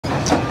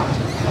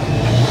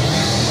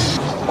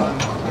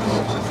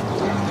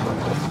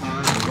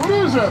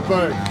is that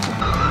thing?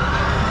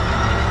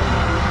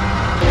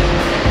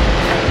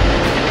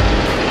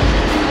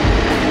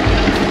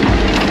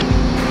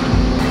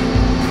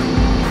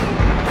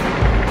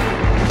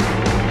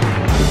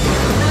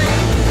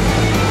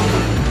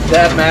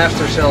 That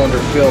master cylinder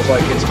feels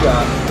like it's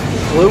got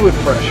fluid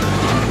pressure.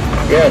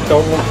 Yeah, it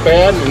don't look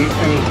bad,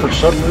 and for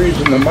some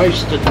reason the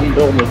mice didn't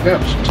build a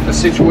nest. A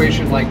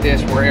situation like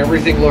this where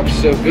everything looks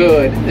so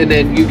good, and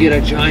then you get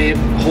a giant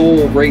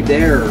hole right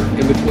there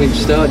in between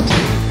studs.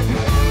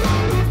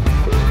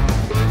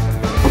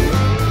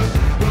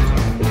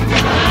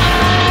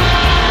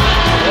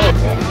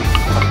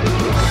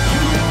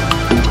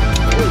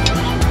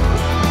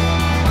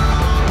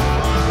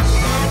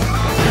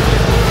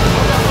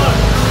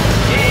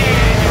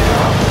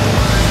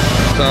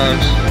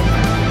 Times.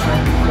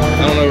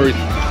 I don't know where.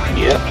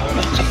 Yep,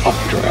 that's an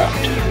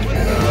updraft.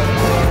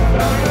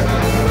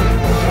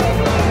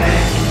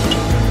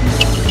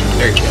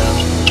 There you go.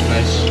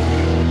 Nice.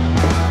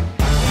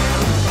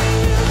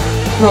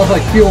 Smells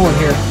like fuel in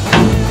here.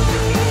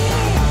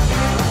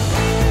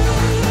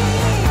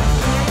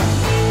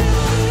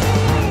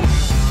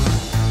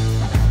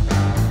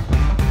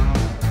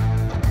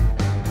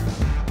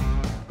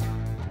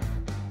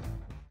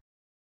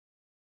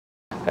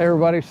 Hey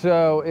everybody,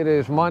 so it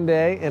is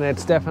Monday and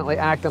it's definitely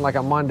acting like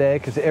a Monday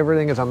because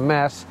everything is a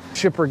mess.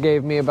 Shipper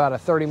gave me about a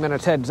 30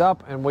 minutes heads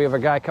up and we have a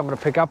guy coming to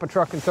pick up a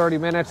truck in 30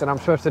 minutes and I'm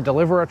supposed to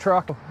deliver a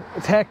truck.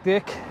 It's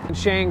hectic. And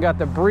Shane got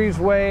the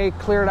breezeway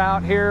cleared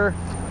out here.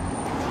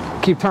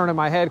 Keep turning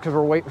my head because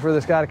we're waiting for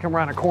this guy to come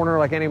around a corner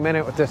like any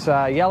minute with this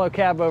yellow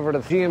cab over to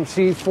the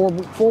GMC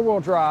four-wheel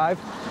drive.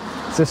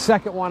 It's the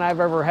second one I've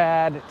ever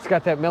had. It's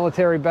got that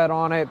military bed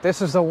on it. This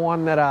is the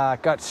one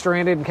that got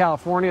stranded in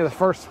California. The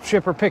first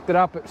shipper picked it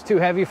up. It was too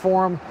heavy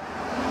for him.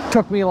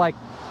 Took me like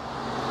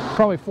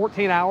probably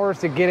 14 hours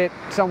to get it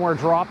somewhere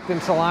dropped in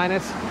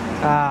Salinas.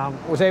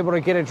 Was able to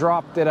get it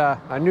dropped at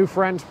a new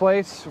friend's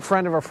place, a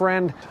friend of a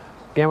friend.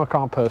 Gamma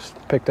Compost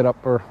picked it up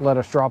or let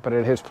us drop it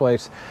at his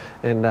place.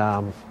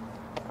 And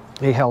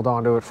he held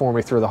on to it for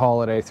me through the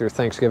holiday, through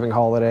Thanksgiving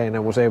holiday, and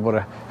then was able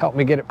to help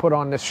me get it put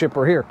on this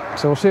shipper here.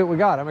 So we'll see what we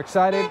got. I'm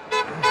excited.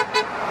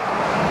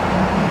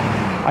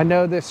 I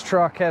know this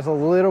truck has a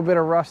little bit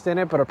of rust in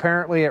it, but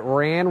apparently it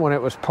ran when it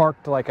was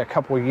parked like a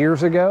couple of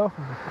years ago.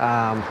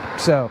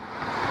 So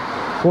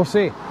we'll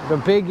see. The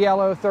big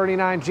yellow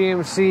 39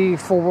 GMC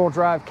four-wheel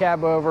drive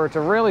cab over. It's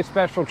a really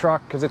special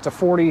truck because it's a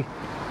 40.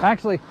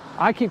 Actually,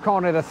 I keep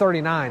calling it a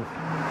 39.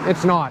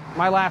 It's not.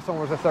 My last one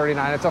was a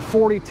 39. It's a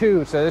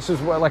 42, so this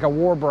is like a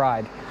war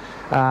bride.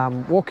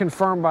 We'll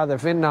confirm by the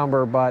VIN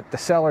number, but the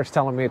seller's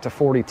telling me it's a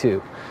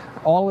 42.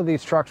 All of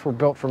these trucks were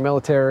built for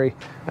military.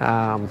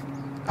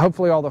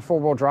 Hopefully all the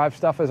four-wheel drive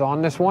stuff is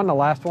on this one. The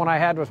last one I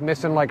had was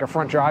missing like a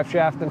front drive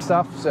shaft and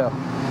stuff, so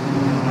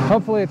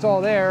hopefully it's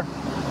all there.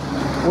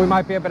 We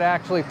might be able to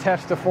actually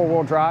test the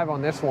four-wheel drive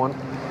on this one.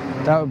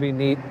 That would be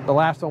neat. The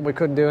last one we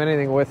couldn't do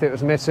anything with. It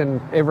was missing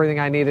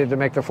everything I needed to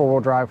make the four-wheel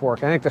drive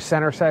work. I think the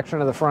center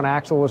section of the front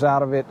axle was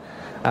out of it.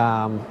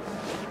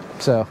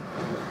 So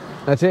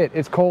that's it.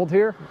 It's cold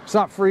here. It's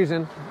not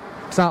freezing.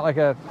 It's not like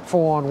a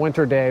full-on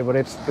winter day, but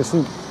it's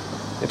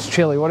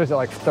chilly. What is it,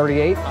 like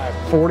 38,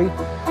 40?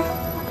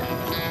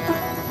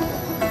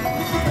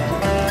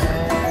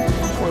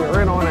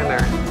 We're on in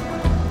there.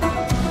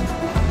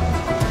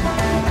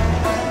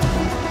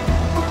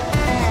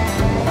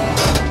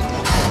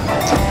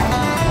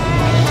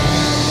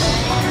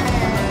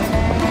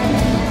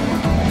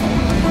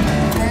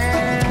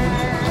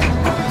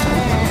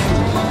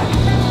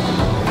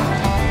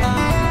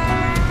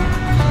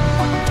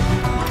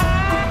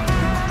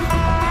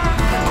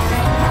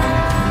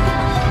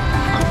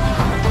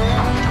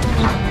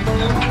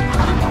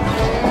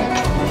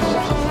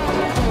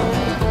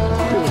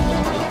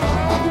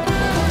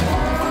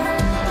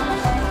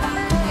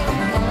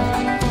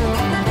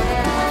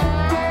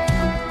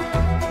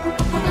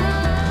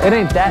 It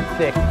ain't that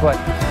thick, but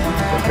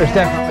there's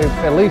definitely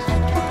at least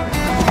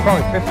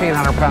probably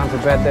 1,500 pounds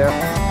of bed there.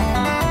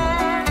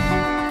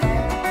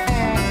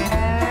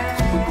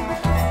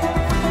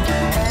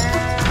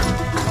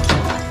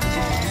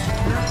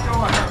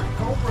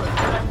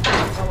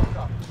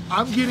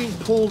 I'm getting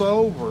pulled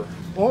over.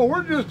 Well,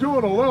 we're just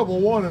doing a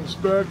level 1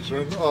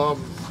 inspection.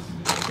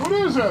 What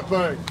is that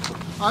thing?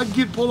 I'd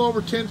get pulled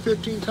over 10,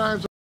 15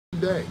 times a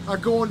day. I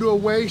go into a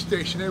weigh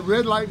station, they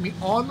red light me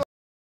on the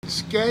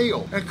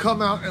scale and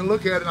come out and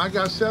look at it, and I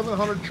got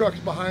 700 trucks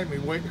behind me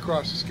waiting to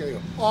cross the scale.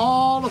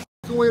 All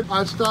the way,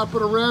 I'd stop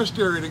at a rest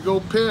area to go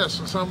piss,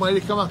 and some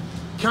lady come out,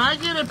 can I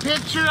get a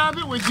picture of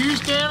it with you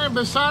standing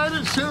beside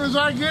it as soon as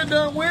I get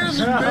done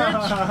whizzing,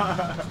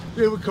 bitch?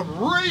 They would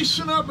come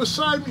racing up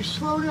beside me,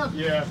 slow down.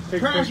 Yeah,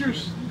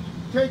 Crashers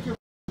taking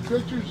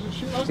pictures and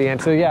shit.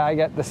 And so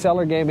yeah, the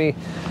seller gave me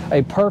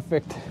a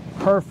perfect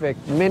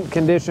mint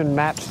condition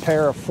matched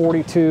pair of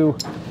 42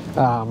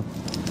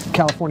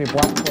 California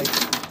black plates,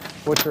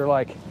 which are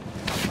like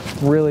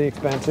really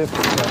expensive.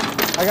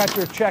 So I got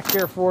your check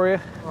here for you.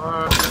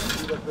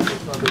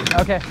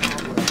 Okay.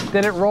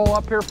 Did it roll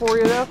up here for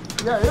you though?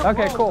 Yeah.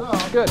 Okay, cool.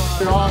 Good.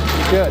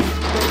 Good.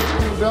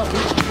 it up.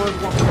 He's the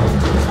first one.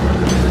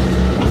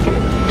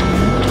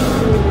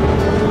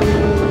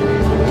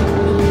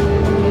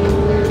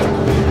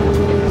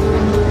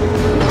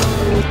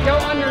 Go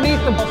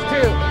underneath the bolts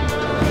too.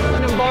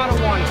 And the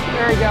bottom ones.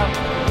 There you go.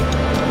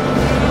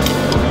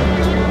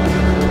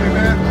 Hey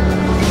man,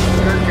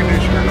 air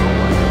conditioner don't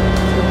work.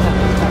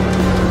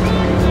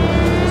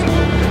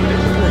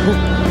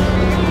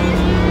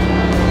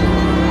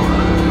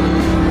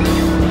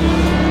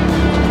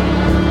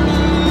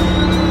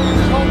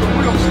 Just hold the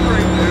wheel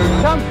straight, dude.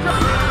 Come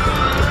straight.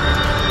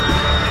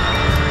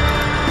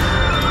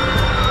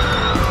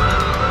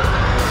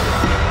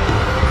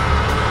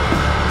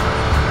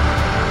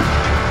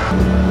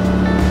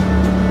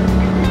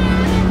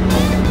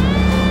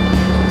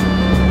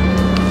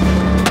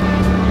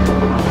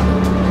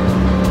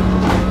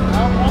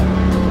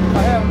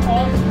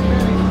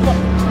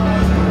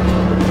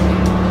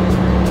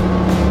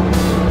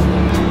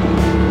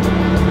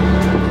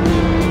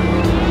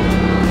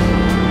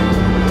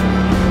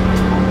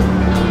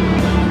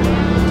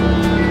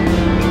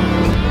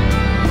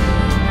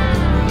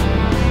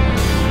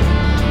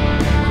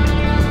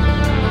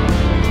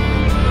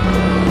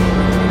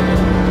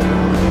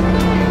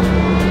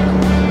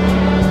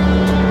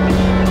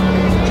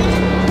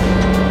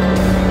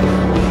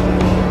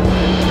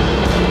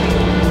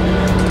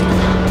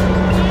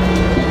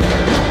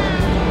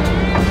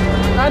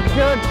 That's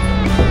good.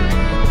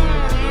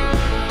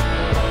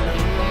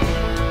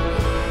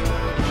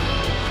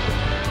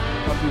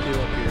 How'd we do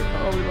up here?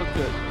 Oh, we look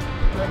good.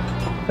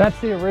 That's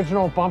the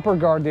original bumper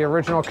guard, the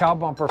original cow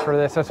bumper for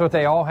this. That's what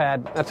they all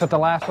had. That's what the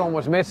last one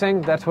was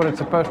missing. That's what it's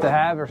supposed to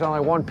have. There's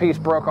only one piece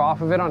broke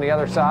off of it on the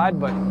other side,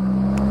 but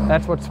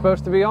that's what's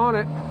supposed to be on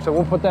it. So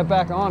we'll put that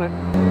back on it.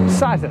 The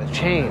size of the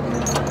chain.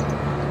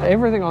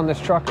 Everything on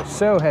this truck is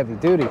so heavy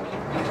duty.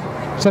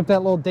 Except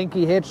that little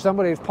dinky hitch.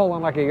 Somebody's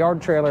pulling like a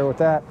yard trailer with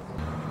that.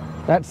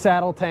 That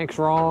saddle tank's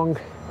wrong.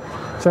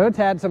 So it's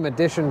had some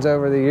additions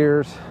over the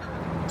years.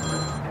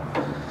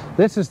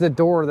 This is the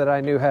door that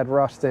I knew had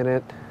rust in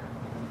it.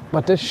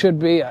 But this should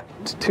be a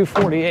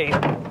 248.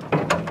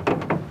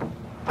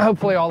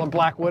 Hopefully all the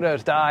Black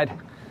Widows died.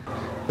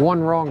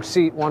 One wrong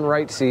seat, one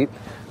right seat.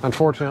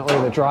 Unfortunately,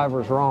 the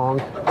driver's wrong.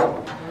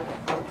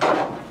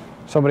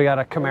 Somebody got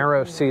a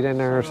Camaro seat in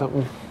there or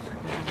something.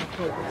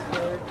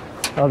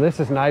 Oh,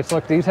 this is nice.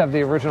 Look, these have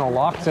the original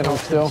locks in them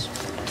still.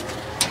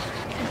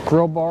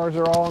 Grill bars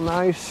are all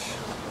nice.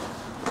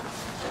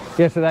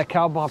 Yeah, so that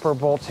cow bumper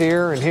bolts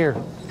here and here.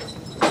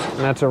 And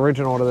that's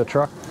original to the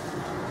truck.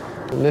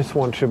 And this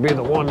one should be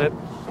the one that,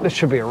 this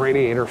should be a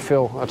radiator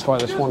fill. That's why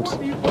this one's... What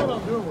do you plan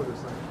on doing with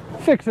this thing?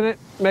 Fixing it,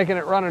 making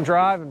it run and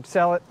drive and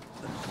sell it.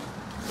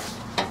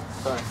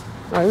 Okay.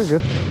 All right, we're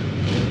good.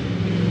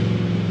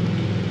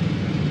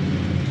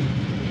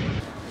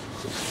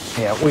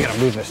 Yeah, we gotta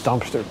move this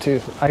dumpster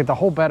too. I get the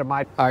whole bed of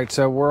my... All right,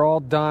 so we're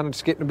all done.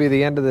 It's getting to be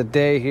the end of the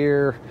day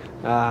here.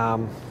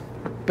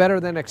 Better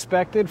than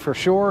expected, for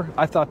sure.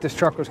 I thought this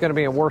truck was gonna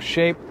be in worse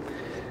shape.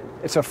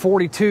 It's a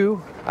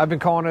 42. I've been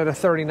calling it a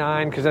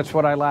 39 because that's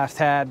what I last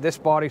had. This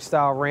body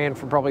style ran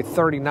from probably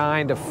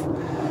 39 to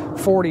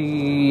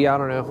 40, I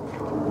don't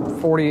know,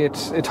 40.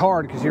 It's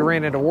hard because you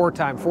ran into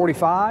wartime.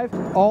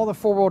 45. All the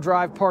four-wheel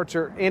drive parts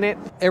are in it.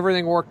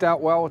 Everything worked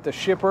out well with the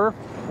shipper,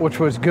 which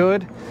was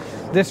good.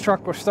 This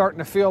truck was starting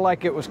to feel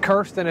like it was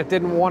cursed and it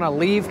didn't want to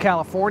leave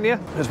California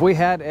because we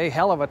had a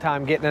hell of a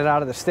time getting it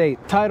out of the state.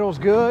 Title's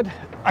good.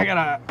 I got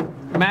a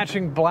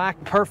matching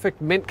black,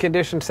 perfect mint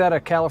condition set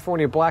of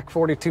California black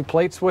 42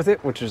 plates with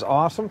it, which is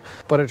awesome.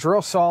 But it's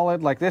real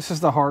solid. Like, this is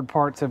the hard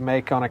part to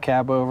make on a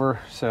cab over.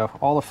 So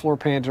all the floor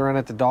pans are in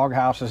it. The dog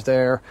house is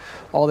there.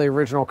 All the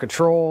original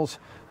controls.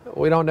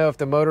 We don't know if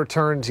the motor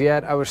turns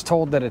yet. I was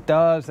told that it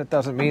does. That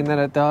doesn't mean that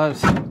it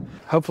does.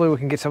 Hopefully we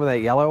can get some of that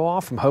yellow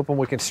off. I'm hoping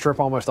we can strip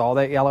almost all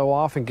that yellow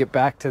off and get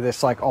back to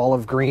this like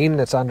olive green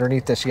that's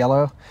underneath this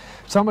yellow.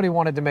 Somebody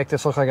wanted to make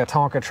this look like a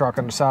Tonka truck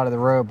on the side of the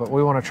road, but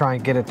we want to try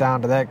and get it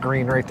down to that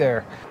green right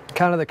there.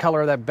 Kind of the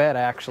color of that bed,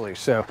 actually.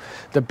 So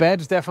the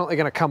bed's definitely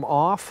going to come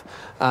off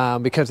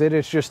because it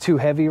is just too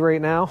heavy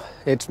right now.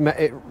 It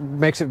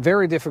makes it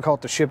very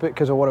difficult to ship it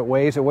because of what it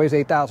weighs. It weighs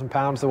 8,000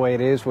 pounds the way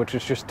it is, which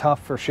is just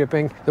tough for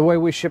shipping. The way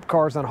we ship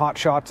cars on hot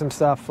shots and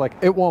stuff, like,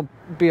 it won't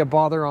be a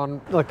bother on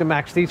like the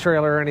Max D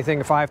trailer or anything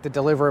if I have to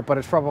deliver it, but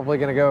it's probably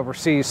going to go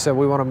overseas, so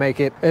we want to make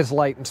it as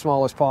light and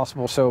small as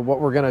possible. So what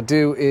we're going to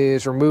do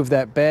is remove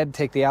that bed,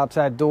 take the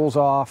outside duals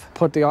off,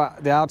 put the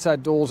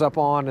outside duals up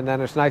on, and then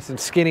it's nice and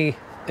skinny,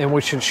 and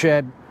we should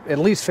shed at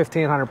least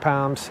 1,500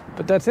 pounds.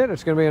 But that's it.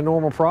 It's going to be a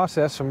normal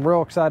process. I'm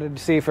real excited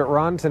to see if it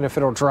runs and if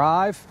it'll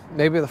drive.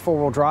 Maybe the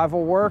four-wheel drive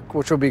will work,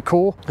 which will be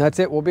cool. That's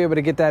it. We'll be able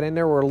to get that in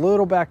there. We're a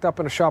little backed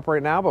up in the shop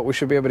right now, but we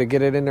should be able to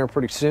get it in there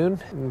pretty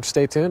soon. And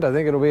stay tuned. I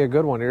think it'll be a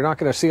good one. You're not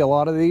going to see a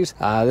lot of these.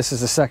 This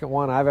is the second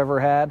one I've ever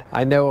had.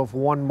 I know of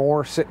one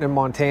more sitting in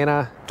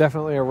Montana.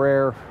 Definitely a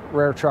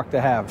rare truck to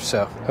have.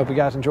 So hope you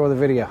guys enjoy the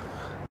video.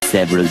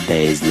 Several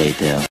days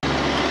later.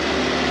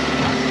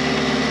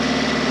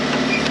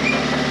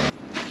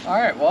 All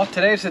right, well,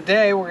 today's the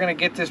day we're gonna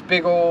get this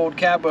big old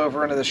cab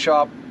over into the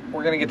shop.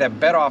 we're gonna get that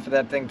bed off of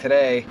that thing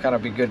today. Kind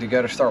of be good to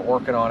go to start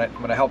working on it.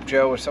 I'm gonna help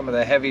Joe with some of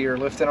the heavier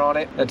lifting on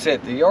it. That's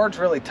it. The yard's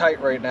really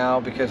tight right now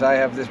because I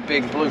have this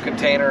big blue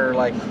container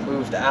like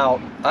moved out.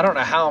 I don't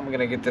know how I'm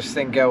gonna get this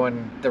thing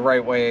going the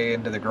right way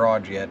into the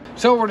garage yet.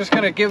 So we're just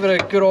gonna give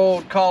it a good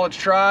old college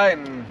try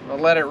and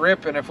let it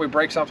rip, and if we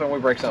break something, we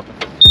break something.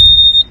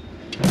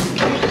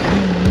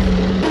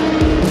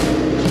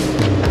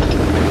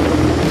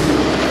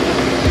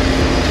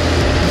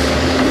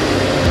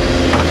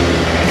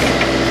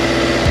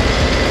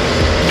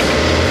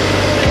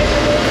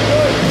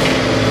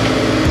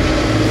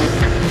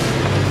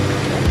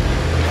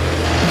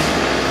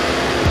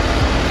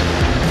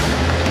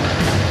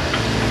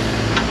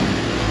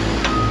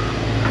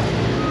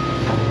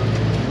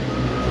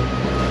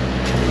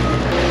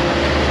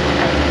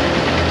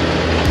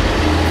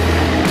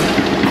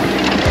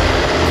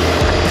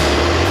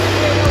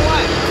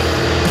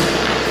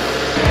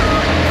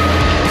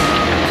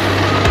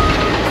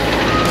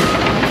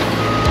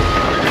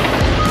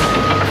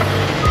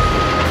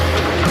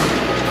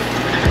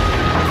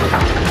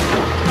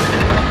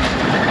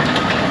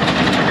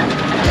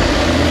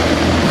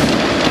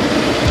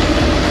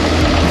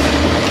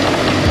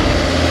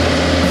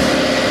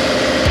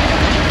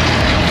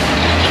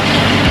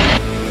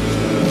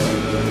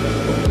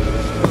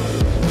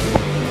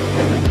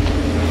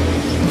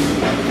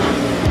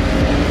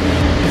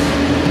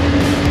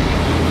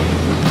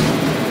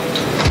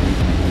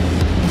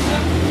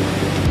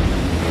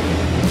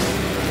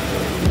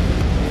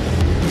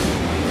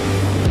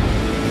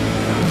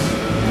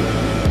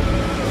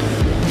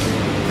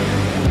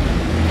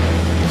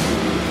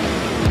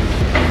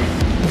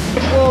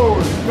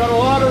 Got a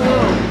lot of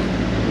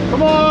room.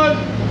 Come on.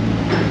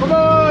 Come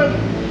on.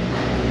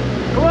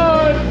 Come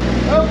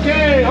on.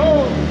 Okay,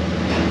 hold.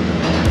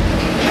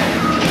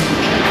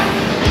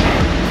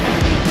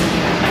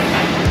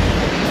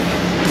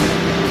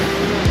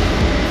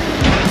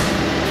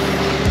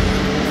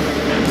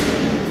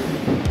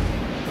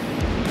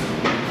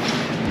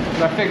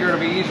 I figure it'll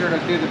be easier to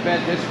do the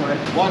bed this way.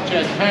 Watch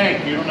that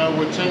tank. You don't know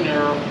what's in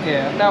there.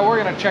 Yeah, now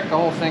we're gonna check the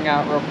whole thing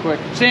out real quick.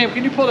 Sam,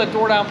 can you pull that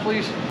door down,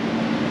 please?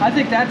 I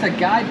think that's a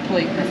guide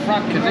plate in the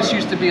front because this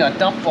used to be a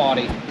dump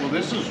body. Well,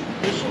 this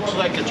looks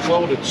like it's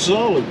welded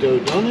solid though,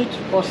 doesn't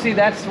it? Well, see,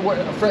 that's what,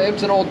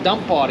 it's an old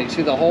dump body.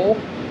 See the hole?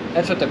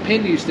 That's what the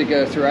pin used to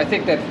go through. I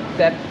think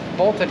that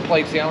bolted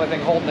plate's the only thing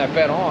holding that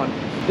bed on.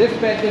 This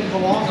bed didn't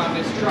belong on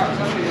this truck.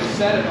 Somebody just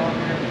set it on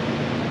here.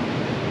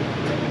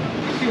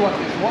 See what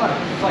this was?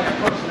 It's like a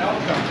personnel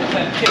truck. Just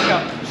had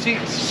kick-up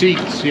seats.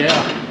 Seats,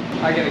 yeah.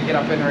 I gotta get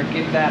up in there and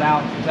get that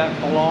out. That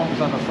belongs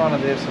on the front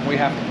of this and we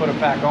have to put it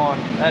back on.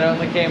 That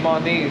only came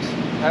on these.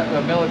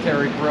 A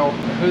military grill.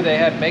 Who they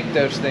had make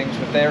those things,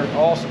 but they're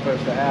all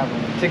supposed to have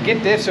them. To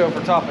get this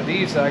over top of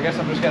these, I guess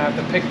I'm just gonna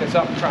have to pick this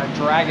up and try and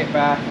drag it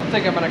back. I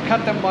think I'm gonna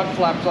cut the mud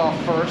flaps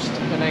off first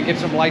and then get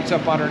some lights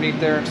up underneath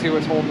there and see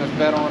what's holding this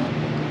bed on.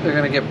 They're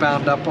gonna get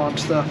bound up on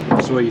stuff.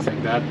 So what do you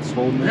think that's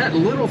holding it? That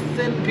little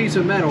thin piece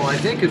of metal, I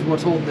think, is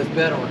what's holding this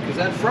bed on, because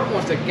that front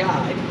one's a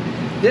guide.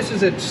 This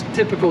is a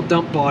typical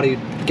dump body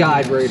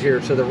guide right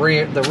here. So the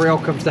rail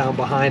comes down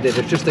behind it.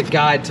 It's just a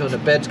guide, so when the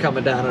bed's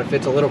coming down, and if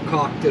it's a little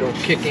cocked, it'll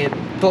kick in.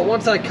 But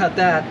once I cut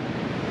that,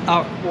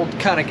 we'll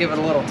kind of give it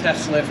a little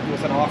test lift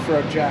with an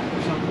off-road jack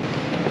or something.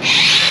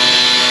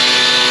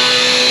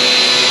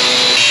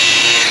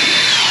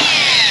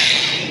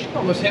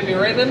 Almost hit me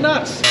right in the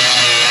nuts.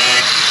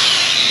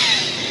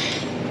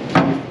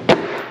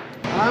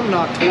 I'm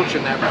not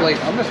torching that plate.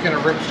 I'm just gonna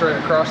rip straight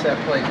across that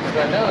plate because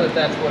I know that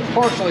that's what's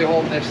partially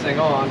holding this thing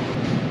on.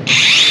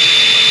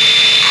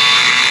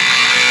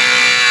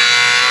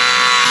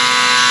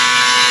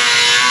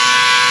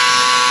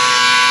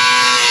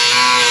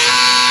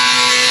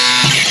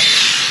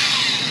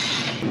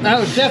 That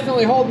was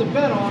definitely holding the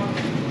bed on.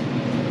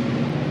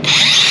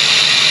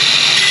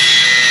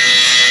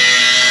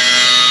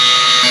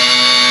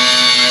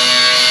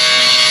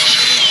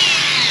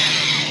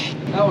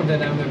 That one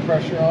didn't have the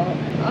pressure on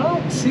it. I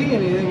don't see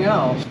anything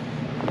else.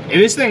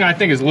 This thing I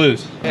think is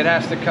loose. It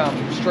has to come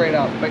straight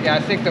up. But yeah, I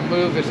think the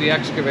move is the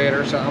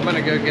excavator, so I'm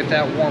gonna go get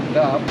that warmed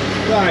up.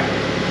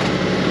 Right.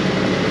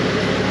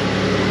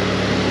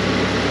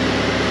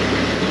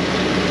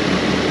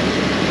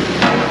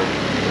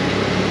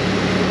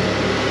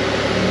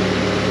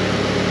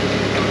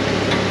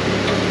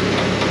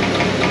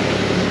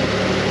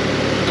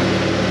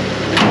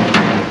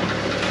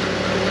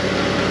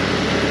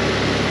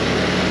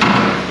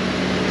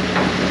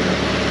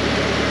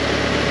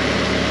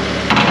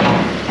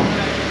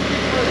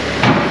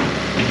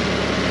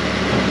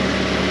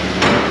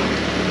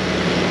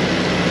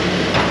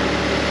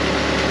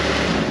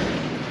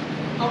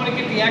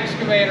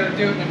 Excavator and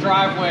do it in the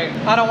driveway.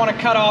 I don't want to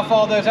cut off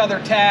all those other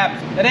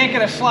tabs. It ain't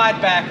gonna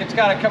slide back. It's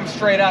got to come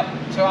straight up.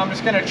 So I'm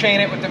just gonna chain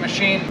it with the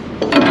machine.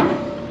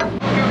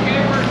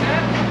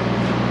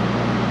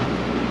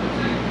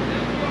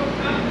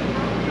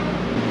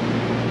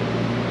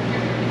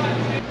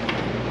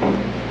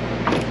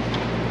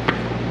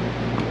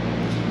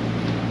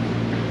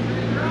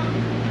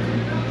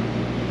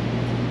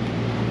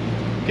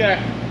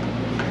 Okay.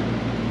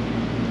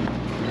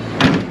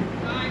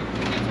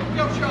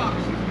 no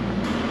shocks.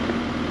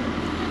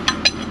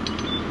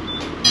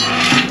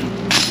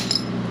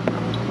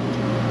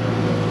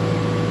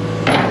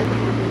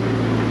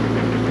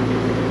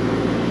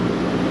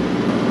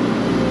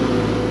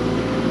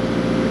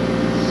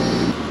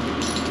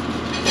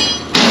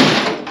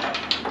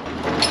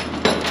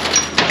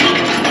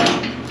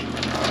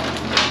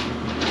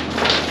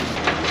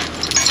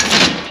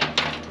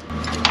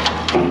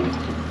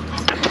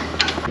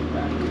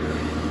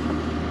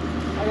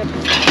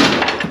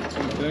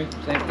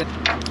 Same thing.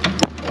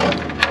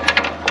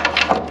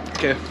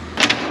 Okay.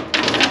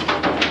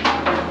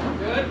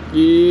 Good?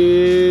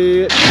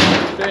 Yeah.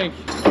 Thank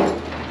you.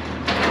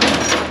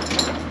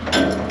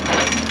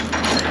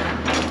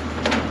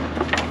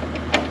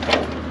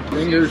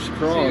 Fingers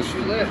crossed. See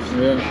if she lifts.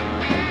 Yeah.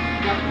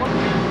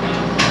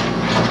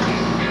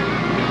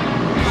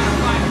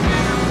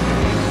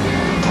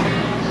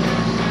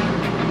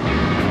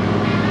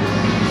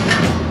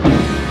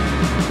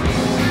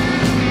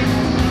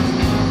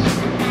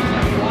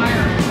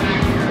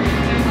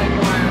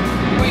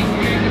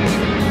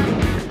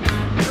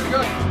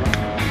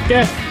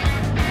 Okay.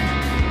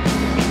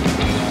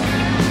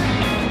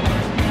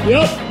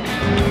 Yep.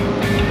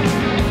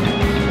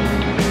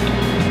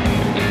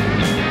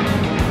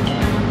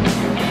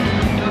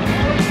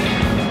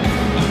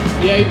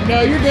 Yeah,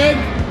 no, you're good.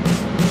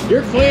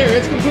 You're clear.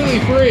 It's completely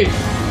free.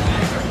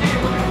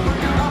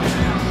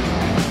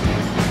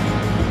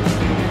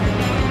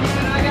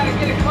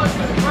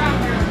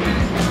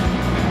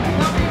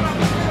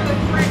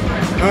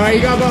 All right,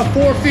 you got about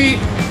 4 feet,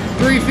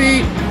 3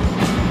 feet,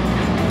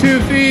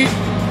 2 feet.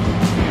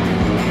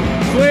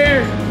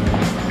 Clear.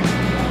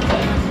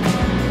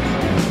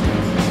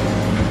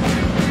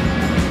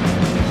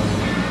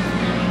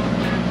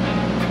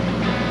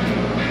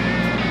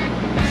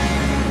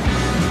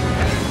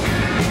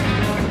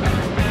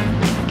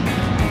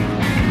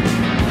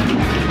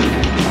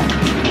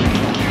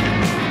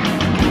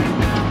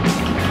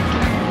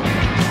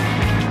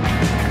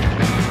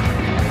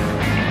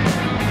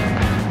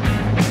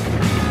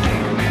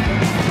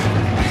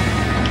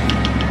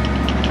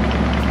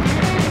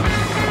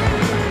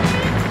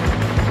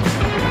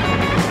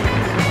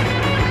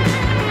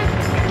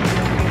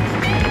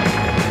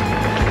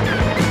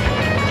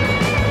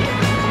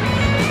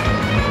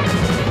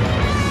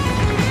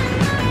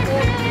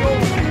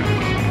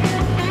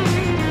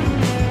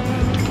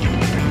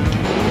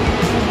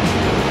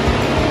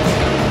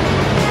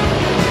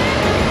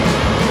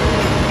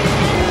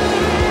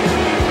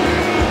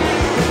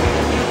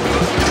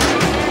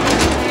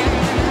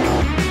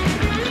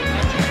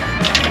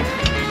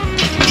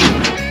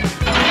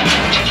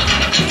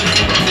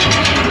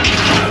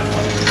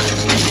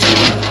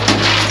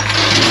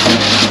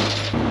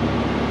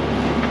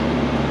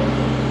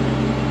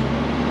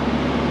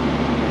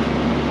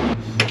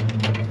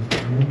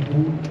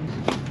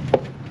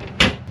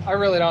 I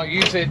really don't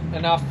use it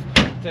enough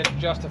to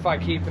justify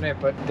keeping it,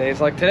 but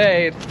days like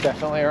today, it's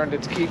definitely earned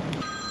its keep.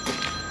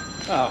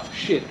 Oh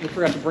shit, we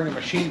forgot to bring the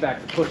machine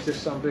back to push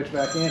this sumbitch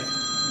back in.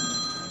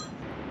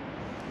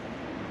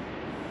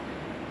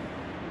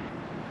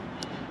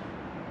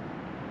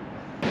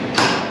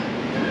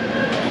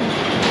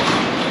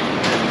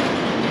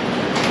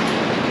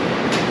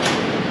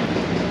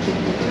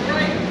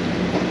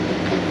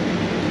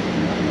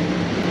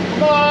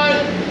 Come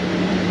on.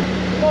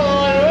 Come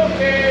on.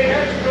 Okay,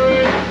 that's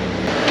good.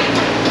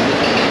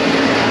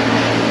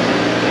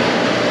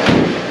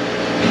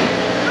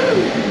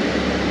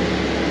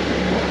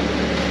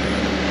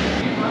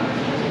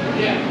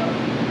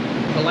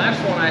 The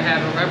last one I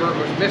had, remember, it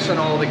was missing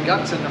all the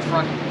guts in the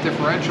front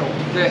differential.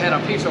 They had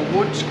a piece of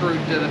wood screwed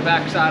to the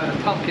back side of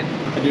the pumpkin.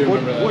 I do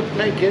remember that. What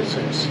make is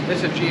this?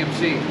 This is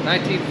GMC,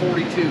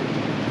 1942.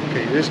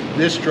 Okay,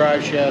 this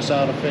drive shaft's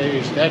out of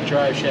phase, that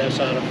drive shaft's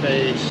out of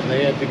phase.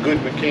 They had the good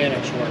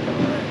mechanics working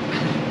on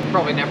it.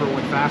 Probably never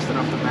went fast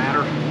enough to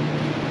matter.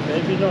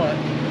 Maybe not.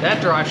 That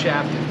drive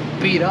shaft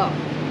is beat up,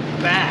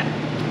 bad,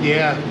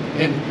 Yeah,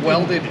 and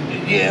welded.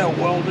 Yeah,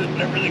 welded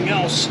and everything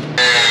else.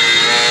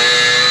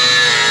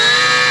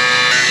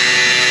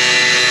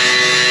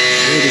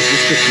 Dude, is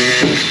this the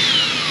future?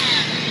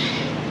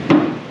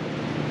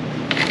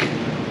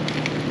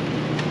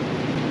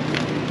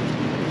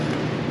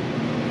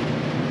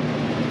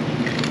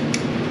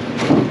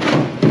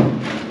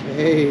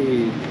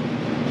 Hey.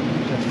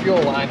 The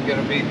fuel line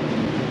gonna be,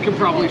 could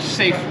probably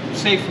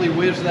safely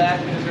whiz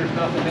that because there's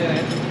nothing in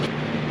it.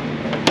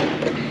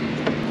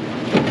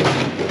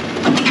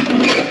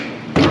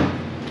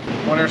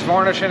 When there's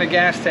varnish in a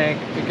gas tank,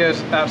 it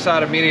goes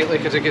outside immediately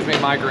because it gives me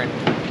migraine.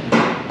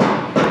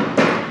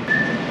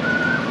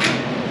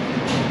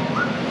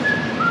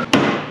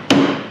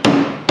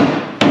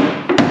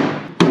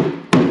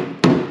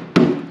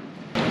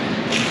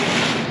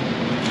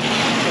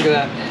 Look at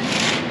that.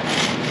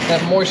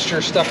 That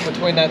moisture stuck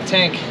between that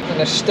tank and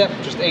the step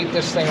just ate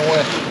this thing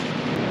away.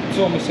 It's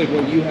almost like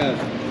what you have.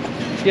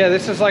 Yeah,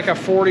 this is like a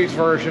 40s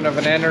version of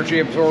an energy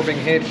absorbing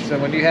hitch. So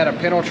when you had a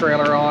pintle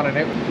trailer on and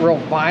it was real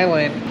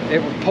violent,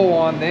 it would pull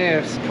on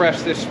this,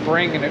 press this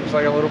spring, and it was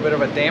like a little bit of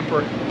a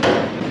damper.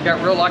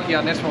 Got real lucky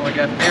on this one. We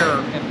got air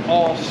in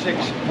all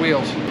 6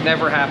 wheels.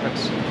 Never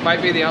happens.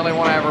 Might be the only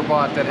one I ever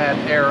bought that had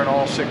air in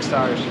all 6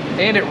 tires.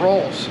 And it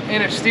rolls,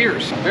 and it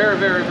steers. Very,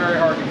 very, very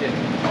hard to get.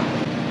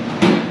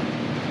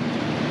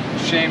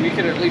 Shame, you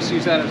could at least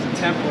use that as a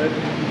template.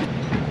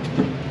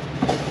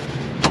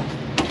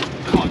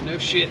 Oh, no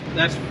shit,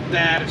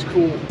 that is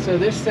cool. So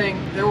this thing,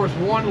 there was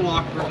one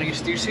lock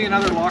release. Do you see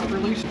another lock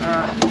release?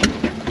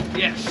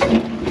 Yes.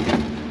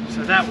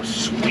 So that was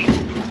sweet.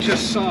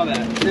 Just saw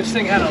that. This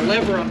thing had a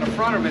lever on the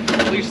front of it to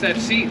release that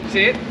seat.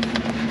 See it?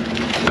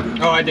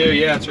 Oh, I do.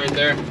 Yeah, it's right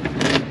there.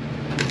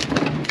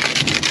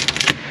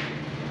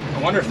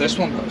 I wonder if this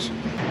one goes.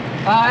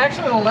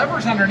 Actually, the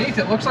lever's underneath.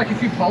 It looks like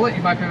if you pull it,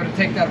 you might be able to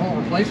take that whole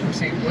replacement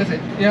seat with it.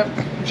 Yep.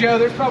 Joe,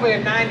 there's probably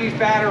a 90s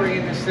battery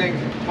in this thing.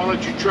 Why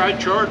don't you try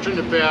charging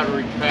the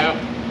battery, pal?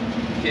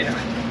 Yeah.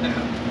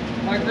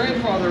 My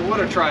grandfather would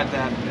have tried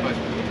that. But...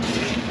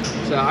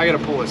 So I got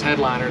to pull this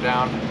headliner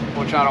down,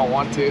 which I don't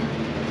want to,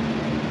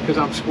 because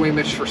I'm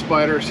squeamish for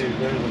spiders.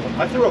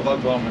 I threw a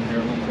bug bomb in here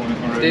at one point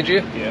already. Did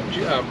you? Yeah.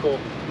 Oh, cool.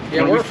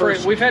 Yeah,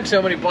 we've had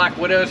so many Black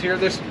Widows here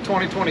this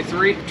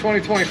 2023.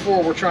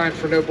 2024, we're trying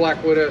for no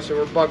Black Widows, so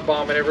we're bug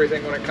bombing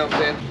everything when it comes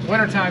in.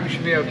 Wintertime, you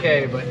should be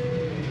okay, but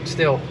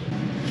still,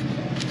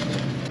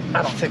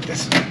 I don't think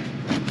this.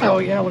 Oh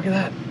yeah, look at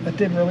that. That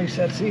didn't release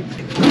that seat.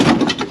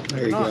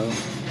 There you go.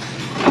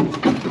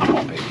 Come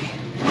on, baby.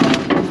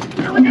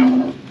 There we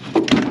go.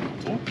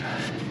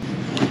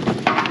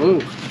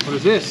 Ooh, what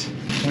is this?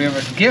 We have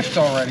a gift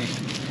already.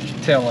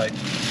 Taillight.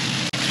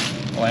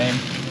 Lame.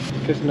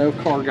 Because no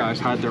car guys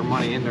hide their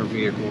money in their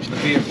vehicles. The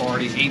vehicle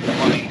already ate the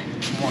money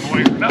one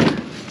way or another.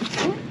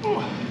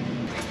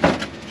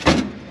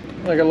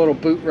 Like a little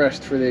boot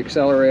rest for the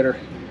accelerator,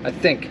 I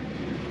think.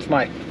 It's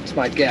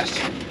my guess.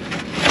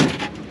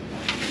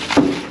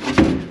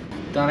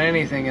 Done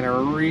anything in a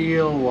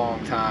real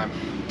long time.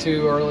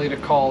 Too early to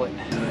call it.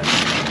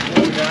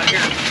 What we got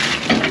here?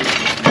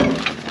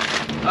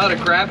 The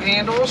grab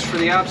handles for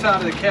the outside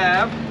of the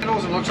cab.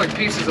 Handles, it looks like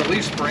pieces of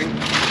leaf spring,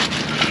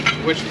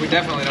 which we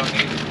definitely don't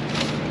need.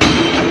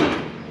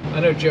 I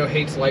know Joe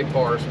hates light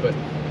bars, but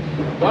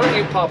why don't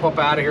you pop up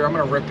out of here? I'm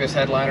gonna rip this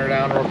headliner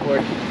down real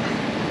quick.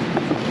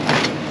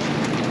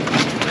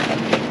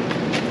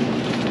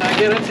 I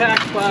get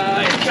attacked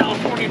by a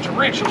California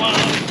tarantula.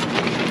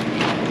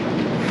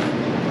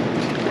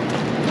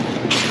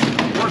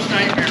 Worst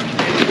nightmare.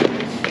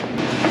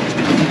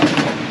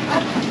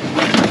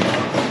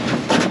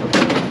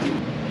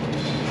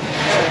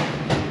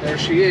 There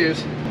she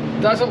is.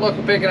 Doesn't look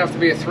big enough to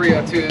be a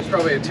 302. It's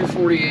probably a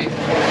 248.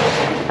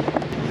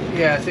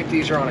 Yeah, I think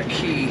these are on a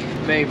key,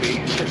 maybe.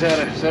 Is that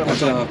a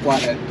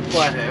flathead.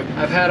 Flathead.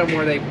 I've had them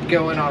where they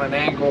go in on an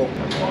angle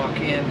and lock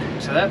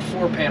in. So that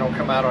floor panel will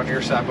come out on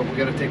your side, but we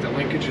got to take the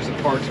linkages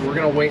apart. So we're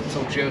going to wait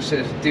until Joe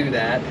says do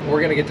that.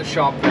 We're going to get the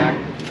shop vac.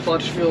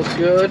 Clutch feels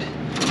good.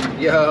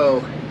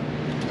 Yo,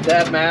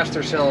 that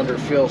master cylinder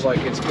feels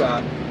like it's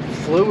got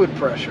fluid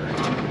pressure.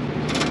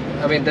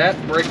 I mean, that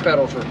brake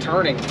pedal's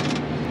returning.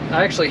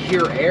 I actually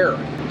hear air.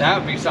 That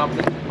would be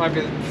something. Might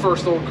be the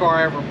first old car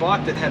I ever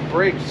bought that had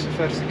brakes, if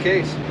that's the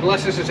case.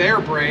 Unless this is air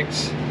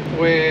brakes,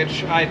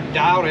 which I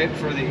doubt it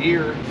for the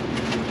year.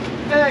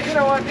 You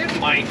know what? It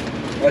might.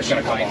 That's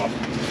gonna come off.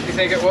 You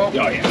think it will?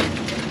 Oh yeah.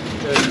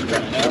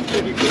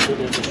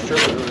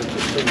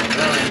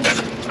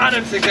 I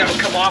didn't think that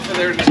would come off of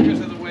there just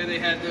because of the way they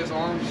had those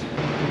arms.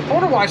 I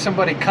wonder why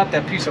somebody cut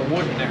that piece of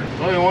wood in there.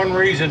 Only one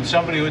reason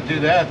somebody would do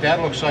that. That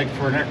looks like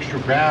for an extra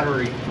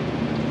battery.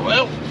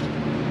 Well,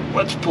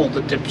 let's pull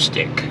the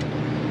dipstick.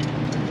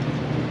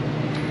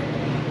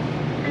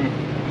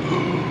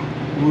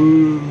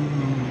 Ooh,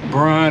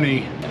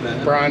 briny.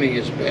 Briny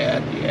is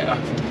bad, yeah.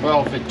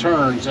 Well, if it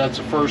turns, that's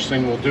the first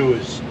thing we'll do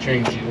is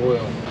change the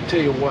oil. I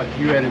tell you what,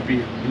 you had to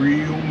be a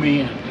real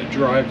man to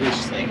drive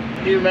this thing.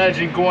 Can you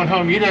imagine going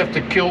home? You'd have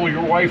to kill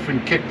your wife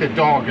and kick the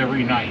dog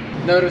every night.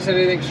 Notice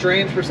anything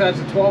strange besides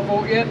the 12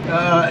 volt yet?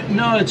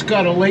 No, it's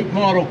got a late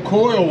model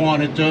coil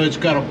on it though. It's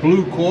got a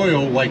blue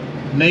coil, like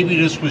maybe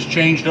this was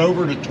changed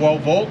over to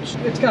 12 volts.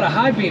 It's got a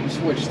high beam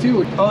switch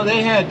too. Oh,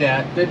 they had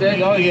that. Did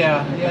they? Oh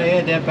yeah, yeah, they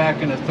had that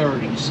back in the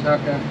 30s.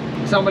 Okay.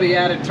 Somebody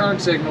added turn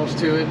signals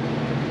to it.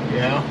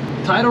 Yeah.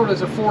 Titled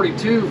as a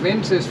 42,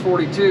 VIN says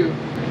 42.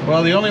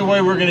 Well, the only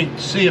way we're going to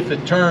see if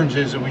it turns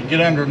is if we get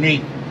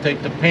underneath,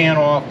 take the pan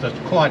off the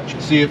clutch,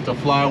 see if the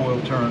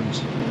flywheel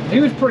turns. He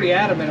was pretty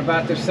adamant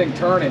about this thing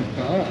turning.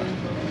 Well,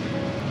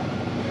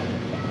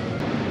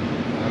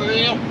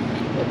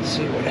 let's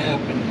see what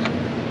happens.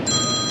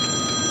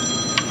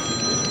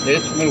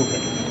 It's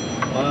moving.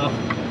 Wow.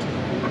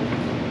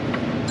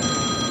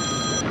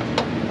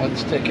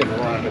 Let's take it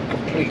around a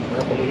complete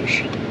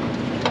revolution.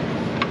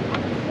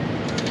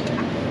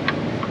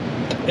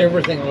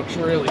 Everything looks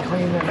really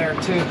clean in there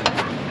too.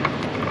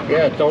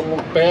 Yeah, it don't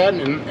look bad,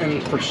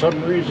 and for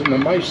some reason the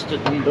mice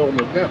didn't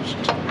build a nest.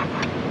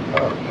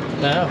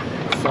 No,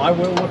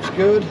 flywheel looks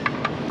good.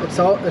 It's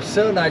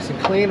so nice and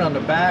clean on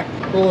the back.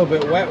 A little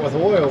bit wet with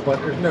oil, but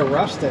there's no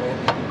rust in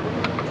it.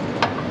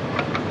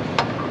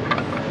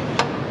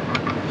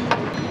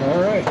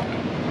 All right,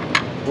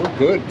 we're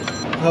good.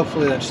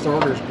 Hopefully that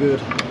starter's good.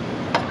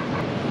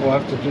 We'll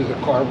have to do the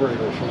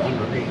carburetor from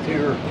underneath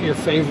here. Your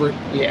favorite?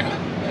 Yeah,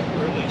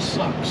 that really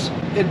sucks.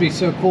 It'd be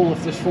so cool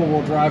if this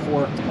four-wheel drive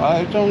worked.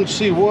 I don't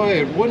see why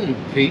it wouldn't,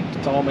 Pete.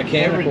 It's all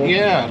mechanical.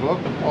 Yeah, look,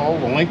 all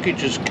the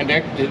linkage is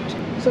connected.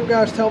 Some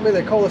guys tell me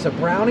they call this a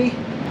brownie.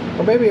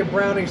 Or maybe a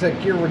brownie's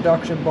that gear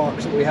reduction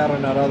box that we had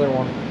on that other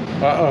one.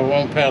 Uh-oh,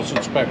 won't pass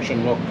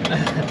inspection, look.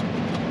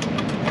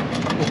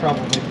 We'll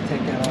probably need to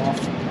take that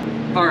off.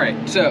 All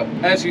right, so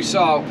as you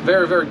saw,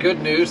 very, very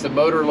good news. The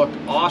motor looked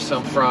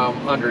awesome from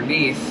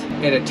underneath,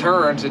 and it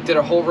turns, it did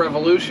a whole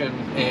revolution,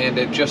 and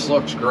it just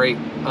looks great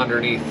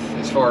underneath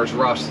as far as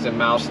rust and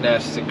mouse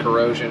nests and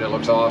corrosion. It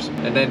looks awesome.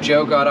 And then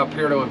Joe got up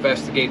here to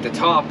investigate the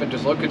top and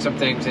just look at some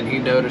things, and he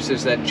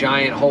notices that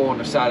giant hole in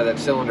the side of that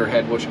cylinder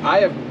head, which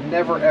I have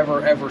never,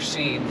 ever, ever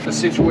seen a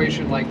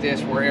situation like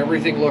this where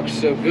everything looks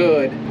so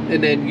good,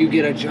 and then you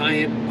get a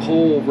giant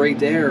hole right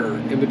there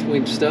in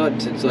between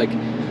studs. It's like,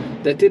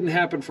 that didn't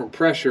happen from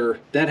pressure.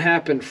 That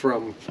happened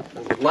from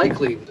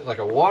likely like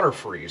a water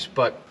freeze,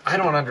 but I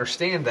don't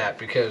understand that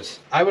because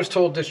I was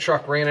told this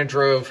truck ran and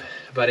drove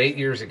about 8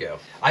 years ago.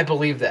 I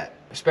believe that,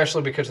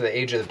 especially because of the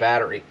age of the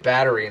battery.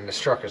 Battery in this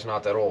truck is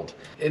not that old.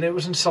 And it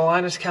was in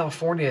Salinas,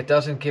 California. It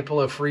doesn't get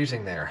below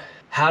freezing there.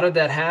 How did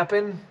that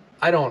happen?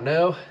 I don't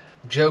know.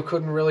 Joe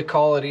couldn't really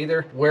call it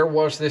either. Where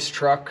was this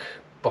truck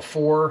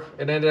before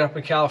it ended up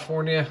in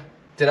California?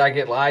 Did I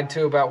get lied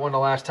to about when the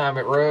last time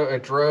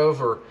it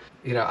drove, or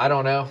you know, I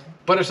don't know.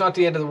 But it's not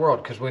the end of the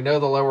world because we know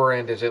the lower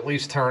end is at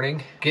least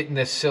turning. Getting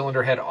this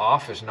cylinder head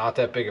off is not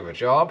that big of a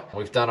job.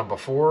 We've done them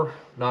before,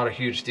 not a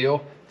huge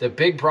deal. The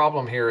big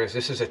problem here is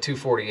this is a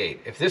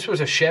 248. If this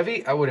was a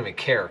Chevy, I wouldn't even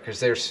care because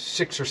there's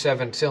 6 or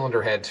 7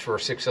 cylinder heads for a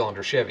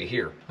 6-cylinder Chevy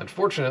here.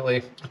 Unfortunately,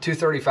 a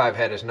 235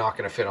 head is not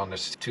going to fit on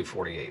this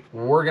 248.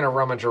 We're going to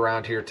rummage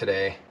around here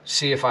today,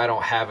 see if I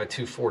don't have a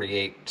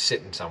 248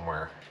 sitting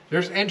somewhere.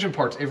 There's engine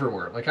parts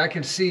everywhere. Like I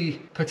can see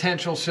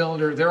potential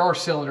cylinder. There are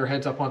cylinder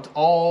heads up on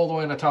all the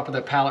way on the top of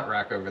that pallet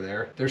rack over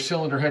there. There's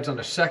cylinder heads on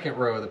the second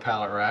row of the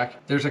pallet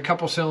rack. There's a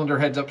couple cylinder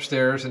heads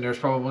upstairs, and there's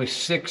probably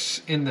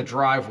 6 in the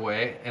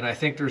driveway. And I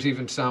think there's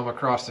even some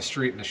across the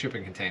street in the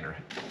shipping container.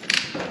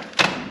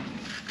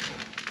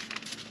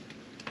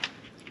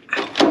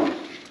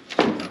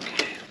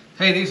 Okay.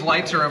 Hey, these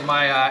lights are in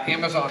my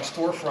Amazon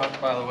storefront,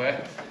 by the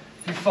way.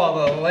 If you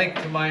follow the link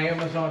to my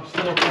Amazon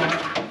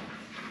storefront,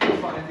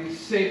 find these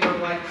saber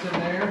lights in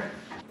there.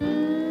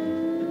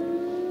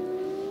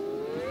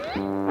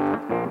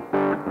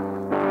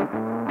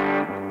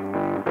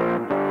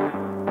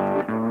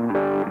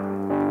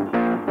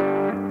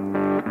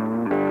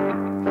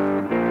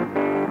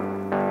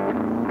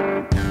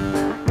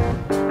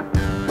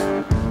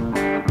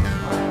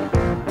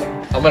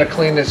 I'm gonna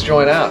clean this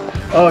joint out.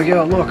 Oh,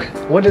 yo, look,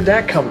 when did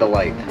that come to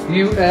light?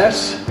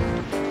 US.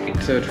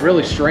 So it's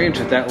really strange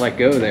that that let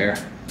go there.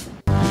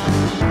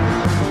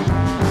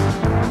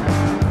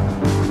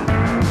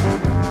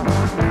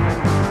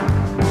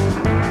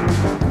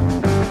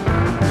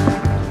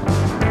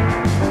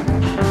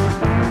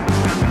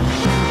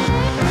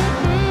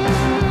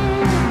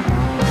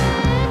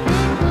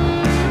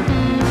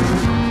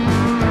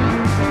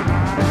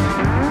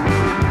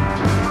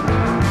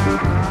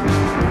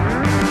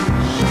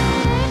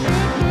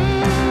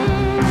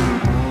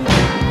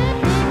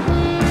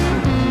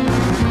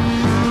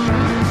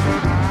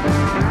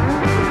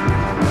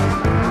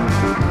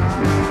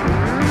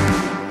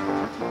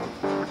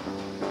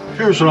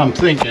 Here's what I'm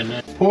thinking.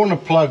 Pulling the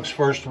plugs,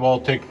 first of all,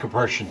 take a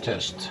compression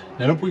test.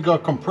 Then if we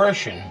got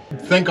compression,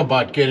 think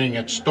about getting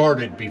it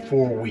started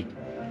before we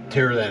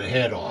tear that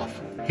head off.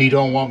 He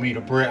don't want me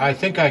to braze. I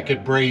think I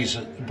could braze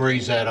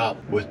that up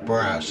with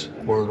brass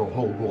where it'll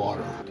hold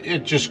water.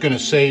 It's just gonna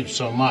save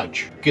so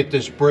much. Get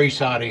this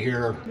brace out of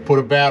here, put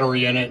a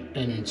battery in it,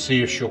 and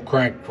see if she'll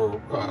crank for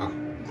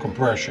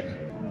compression.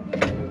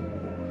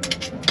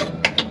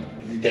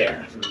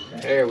 There.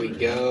 There we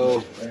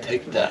go.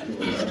 Take that.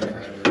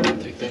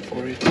 Take that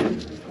for you.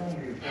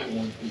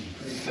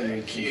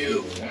 Thank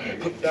you.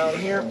 Put it down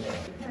here.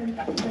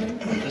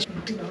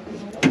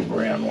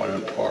 Ran one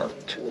and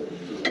parked.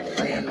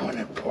 Ran one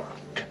and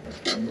parked.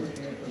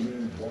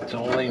 That's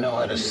all they know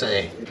how to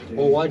say.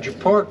 Well, why'd you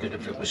park it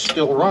if it was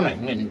still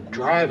running and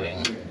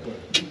driving?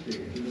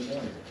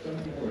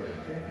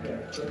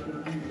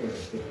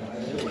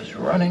 It was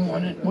running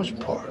when it was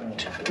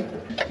parked.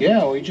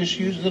 Yeah, we just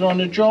used it on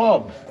the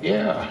job.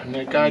 Yeah, and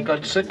that guy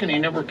got sick and he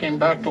never came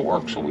back to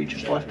work, so we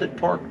just left it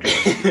parked.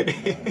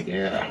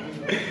 Yeah.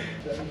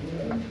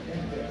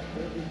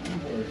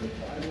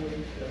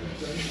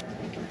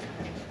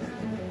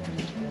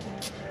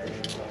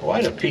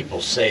 Why do people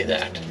say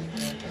that?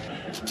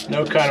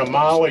 No kind of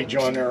mileage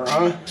on there,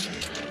 huh?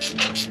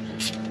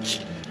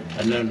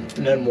 And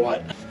then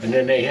what? And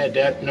then they had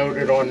that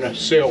noted on the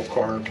sale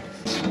card.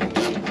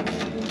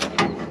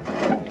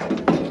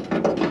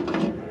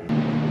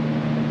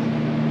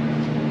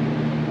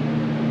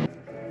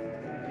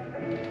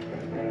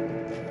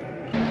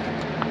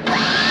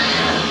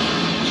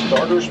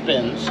 Starter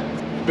spins.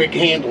 Big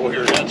handle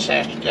here, that's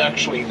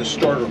actually the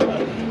starter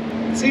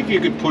button. See if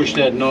you could push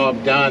that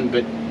knob down,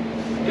 but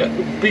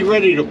be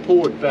ready to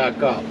pull it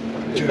back up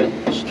if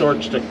it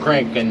starts to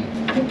crank and...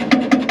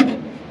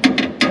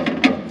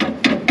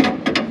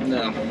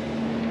 No.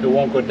 It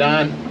won't go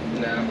down?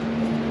 No.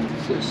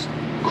 It's this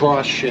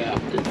cross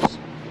shaft that's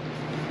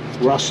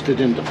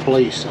rusted into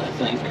place, I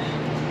think.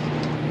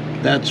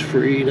 That's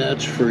free,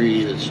 that's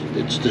free.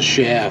 It's the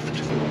shaft.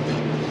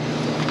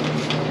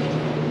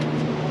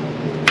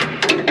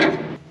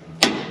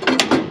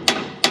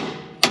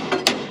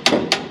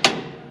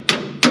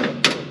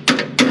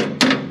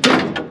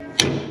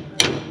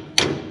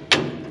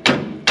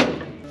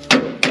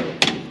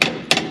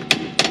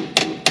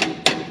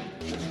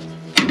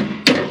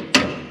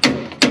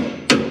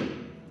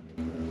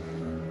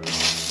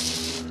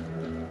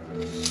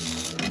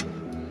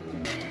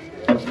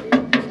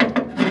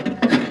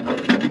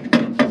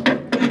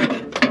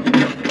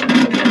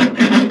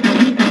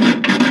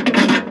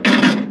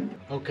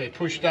 Okay,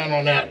 push down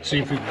on that, see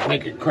if we can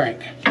make it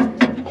crank.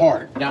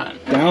 Hard, down.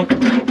 Down?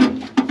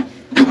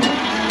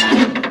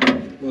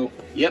 Well,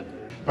 yep.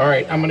 All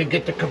right, I'm gonna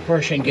get the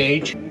compression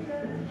gauge.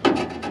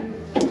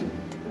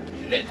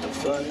 Let the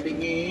fun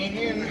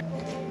begin.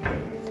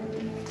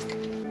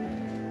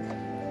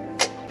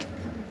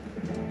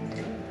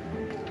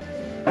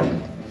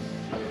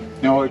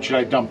 Now, should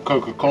I dump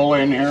Coca-Cola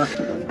in here?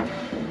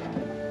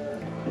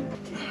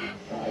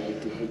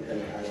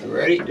 You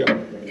ready? Go.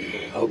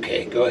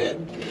 Okay, go ahead.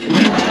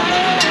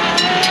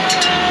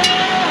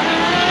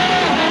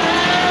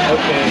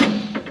 Okay,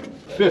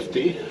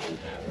 50.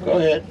 Go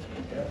ahead.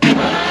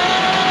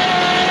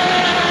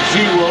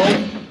 0.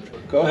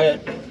 Go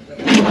ahead. 0.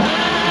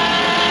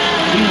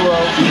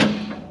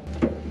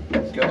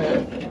 Go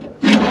ahead.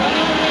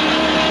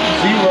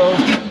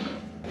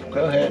 0.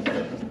 Go ahead.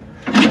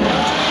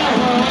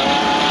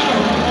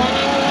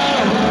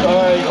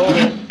 All right, hold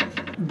it.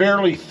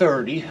 Barely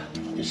 30.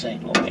 This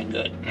ain't looking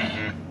good.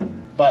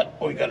 But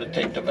we got to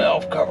take the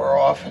valve cover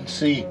off and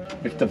see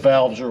if the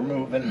valves are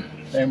moving.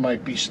 They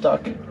might be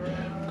stuck.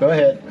 Go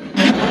ahead.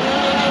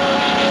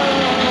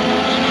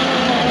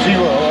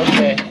 0,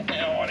 okay. I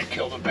don't want to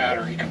kill the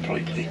battery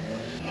completely.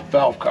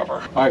 Valve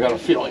cover. I got a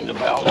feeling the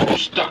valves are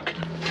stuck.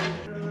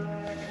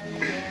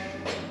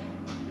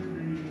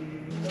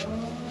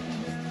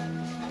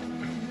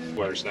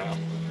 where's now?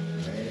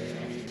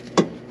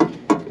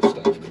 Good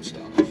stuff, good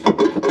stuff.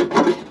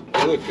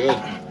 They look good.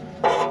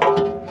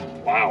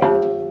 Wow.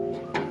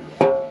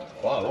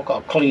 Wow, look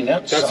how clean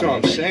that's what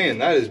I'm saying.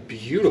 That is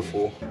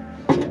beautiful.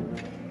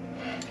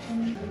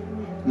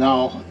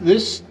 Now,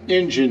 this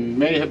engine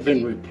may have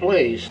been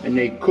replaced, and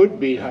they could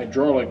be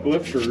hydraulic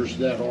lifters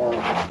that are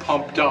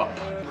pumped up.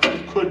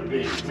 Could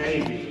be,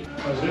 maybe,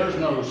 because there's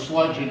no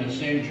sludge in this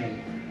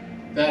engine.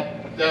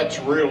 That's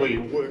really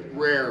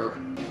rare.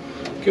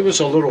 Give us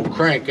a little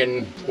crank,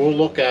 and we'll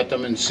look at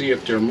them and see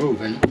if they're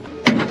moving.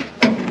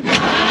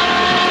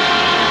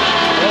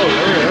 Oh,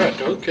 they're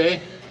at,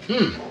 okay.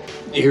 You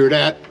hear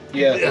that?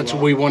 Yeah. That's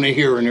what we want to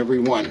hear in every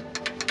one.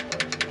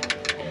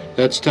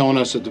 That's telling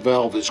us that the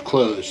valve is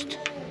closed.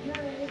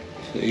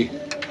 See,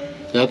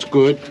 that's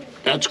good.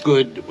 That's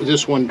good.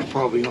 This one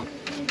probably not.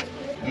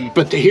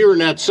 But the hearing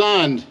that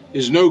sound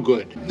is no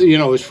good, you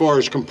know, as far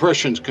as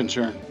compression's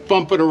concerned.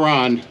 Bump it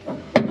around.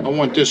 I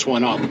want this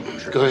one up.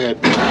 Go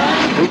ahead.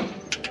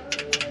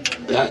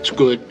 That's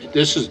good.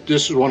 This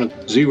is one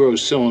of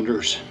Zero's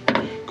cylinders.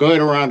 Go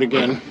ahead around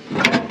again.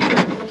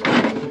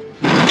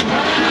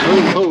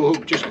 Oh,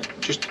 just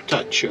a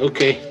touch.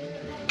 Okay.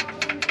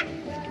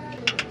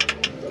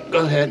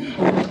 Go ahead.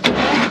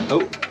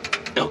 Oh,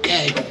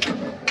 okay.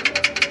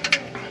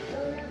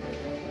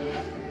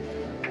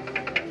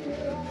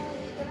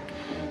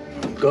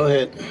 Go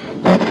ahead.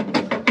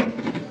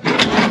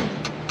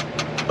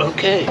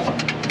 Okay,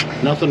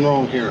 nothing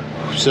wrong here.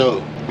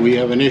 So we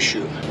have an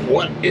issue.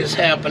 What is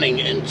happening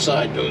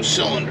inside those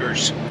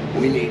cylinders?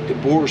 We need the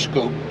bore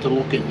scope to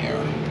look in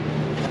there.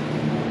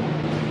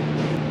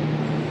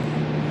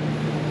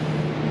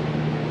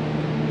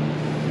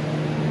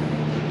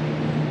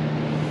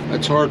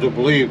 It's hard to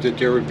believe that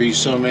there would be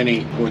so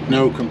many with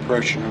no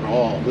compression at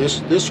all.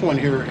 This one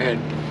here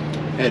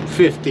had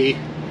 50,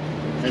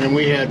 and then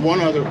we had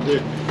one other.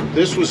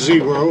 This was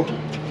 0,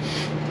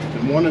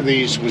 and one of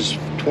these was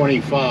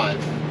 25,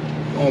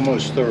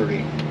 almost 30.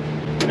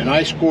 And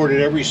I scored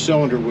at every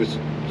cylinder with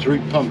 3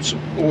 pumps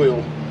of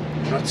oil.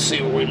 Let's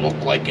see what we look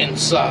like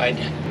inside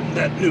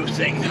that new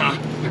thing, huh?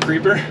 The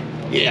creeper?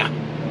 Yeah.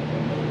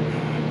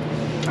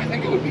 I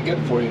think it would be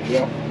good for you,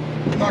 Joe.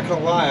 I'm not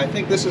gonna lie, I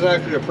think this is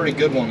actually a pretty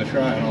good one to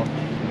try on.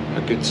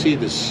 I could see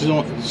the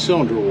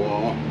cylinder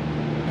wall.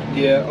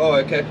 Yeah, oh,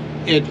 okay.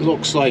 It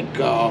looks like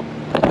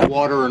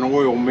water and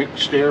oil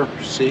mixed there,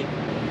 see?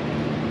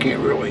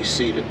 Can't really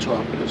see the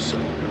top of the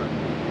cylinder.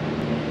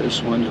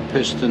 This one, the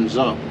piston's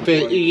up.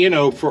 But, you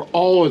know, for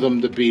all of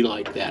them to be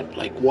like that,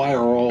 like why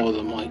are all of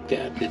them like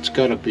that? It's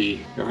gotta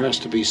be, there has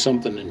to be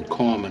something in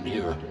common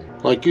here.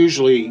 Like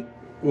usually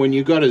when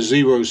you got a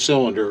 0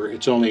 cylinder,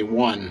 it's only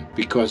 1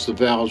 because the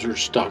valves are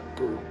stuck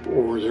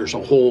or there's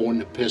a hole in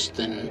the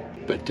piston.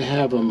 But to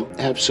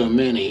have so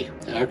many,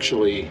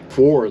 actually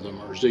 4 of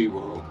them are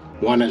 0.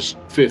 One is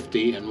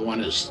 50 and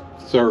one is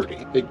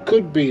 30. It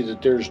could be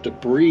that there's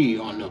debris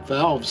on the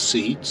valve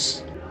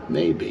seats,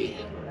 maybe.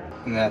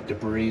 And that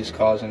debris is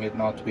causing it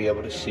not to be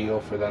able to seal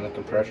for then the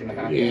compression to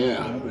happen.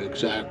 Yeah,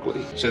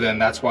 exactly. So then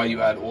that's why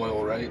you add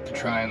oil, right? To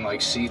try and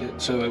like seat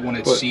it. So when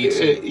it seats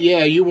it.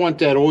 Yeah, you want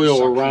that oil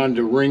Suction. around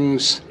the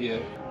rings. Yeah.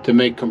 To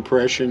make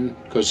compression,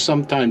 because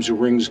sometimes the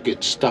rings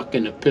get stuck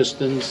in the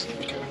pistons.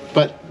 Okay.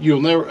 But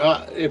you'll never,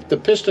 if the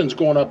piston's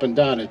going up and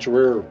down, it's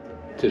rare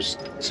to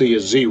see a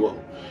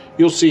 0.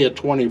 You'll see a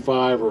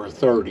 25 or a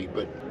 30,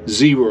 but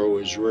 0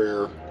 is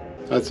rare.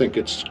 I think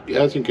it's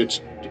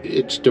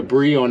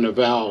debris on the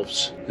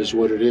valves is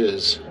what it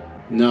is.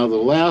 Now the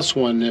last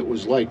one that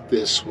was like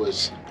this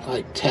was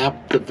I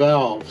tapped the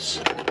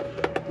valves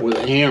with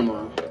a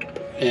hammer,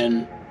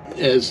 and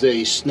as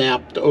they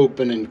snapped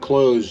open and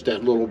closed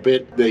that little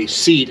bit, they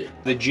seated.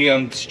 The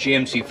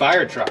GMC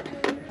fire truck.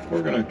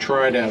 We're gonna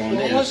try that on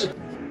this.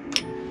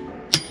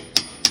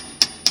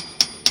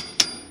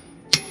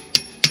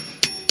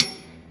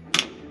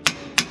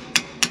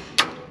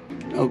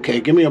 Okay,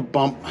 give me a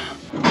bump.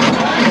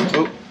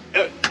 Oh,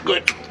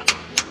 good.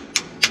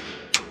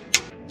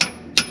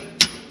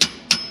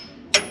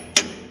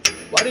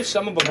 Why do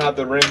some of them have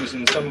the rings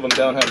and some of them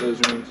don't have those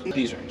rings?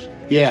 These rings.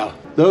 Yeah,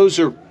 those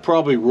are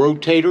probably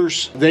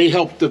rotators. They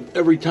help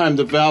every time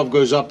the valve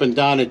goes up and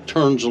down, it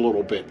turns a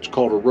little bit. It's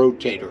called a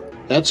rotator.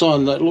 That's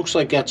on, it looks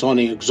like that's on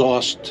the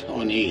exhaust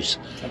on these.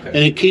 Okay. And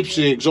it keeps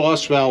the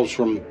exhaust valves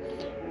from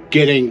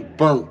getting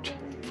burnt,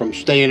 from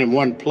staying in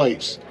one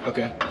place.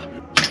 Okay.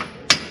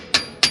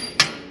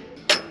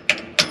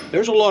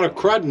 There's a lot of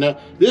crud in there.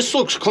 This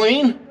looks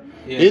clean.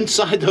 Yeah.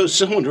 Inside those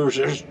cylinders,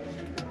 there's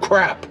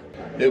crap.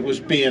 It was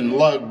being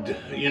lugged,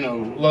 you know,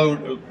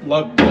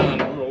 lugged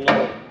down a little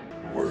low.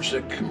 Where's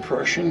the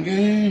compression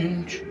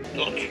gauge?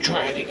 Let's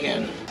try it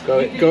again. Go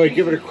ahead,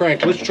 give it a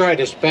crank. Let's try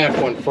this back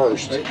one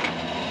first. Right.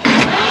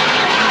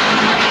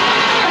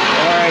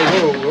 All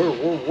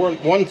right, we're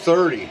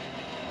 130.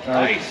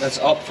 Nice. That's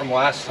up from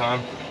last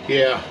time.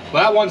 Yeah.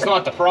 Well, that one's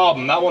not the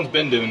problem. That one's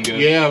been doing good.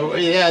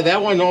 Yeah,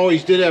 that one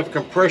always did have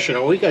compression.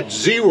 Oh, we got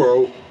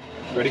 0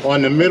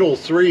 on the middle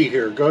 3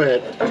 here. Go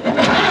ahead. Okay.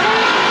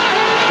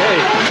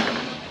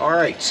 All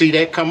right, see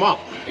that come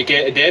up. It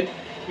did?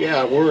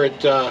 Yeah, we're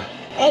at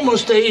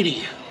almost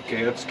 80.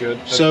 Okay, that's good.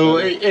 That's so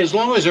good. As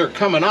long as they're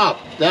coming up,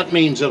 that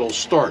means it'll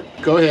start.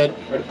 Go ahead.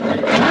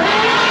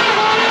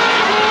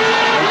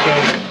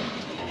 Okay.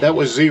 That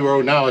was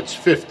 0, now it's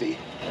 50.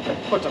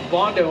 Put some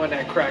Bondo in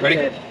that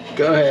crackhead.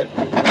 Go ahead.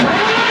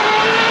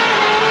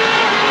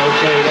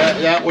 Okay,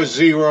 that was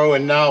 0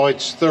 and now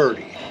it's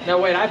 30. Now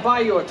wait, I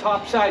buy you a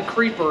topside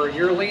creeper and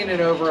you're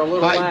leaning over a little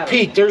ladder.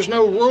 Pete, there's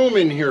no room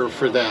in here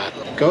for that.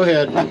 Go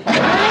ahead.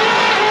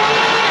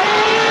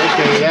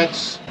 Okay,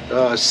 that's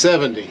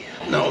 70.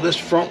 No, this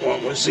front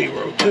one was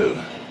 0 too.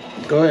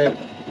 Go ahead.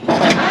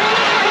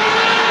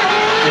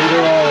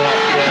 They're all up.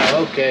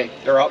 Yeah, okay.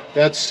 They're up?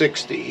 That's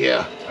 60,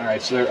 yeah. All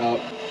right, so they're up.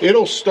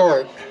 It'll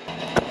start.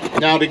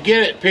 Now to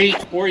get it, Pete,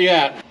 where you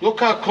at? Look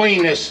how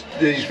clean these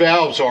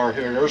valves are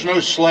here. There's no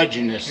sludge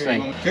in this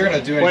thing. If you're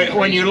gonna do anything,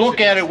 when you look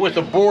at it with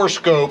a bore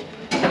scope,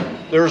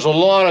 there's a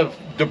lot of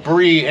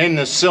debris in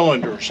the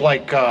cylinders,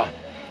 like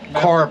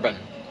carbon.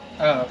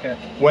 Oh, okay.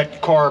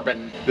 Wet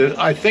carbon.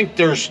 I think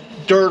there's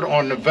dirt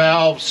on the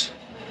valves,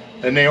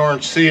 and they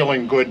aren't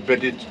sealing good,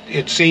 but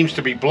it seems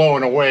to be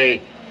blowing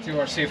away. Do you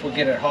want to see if we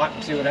get it hot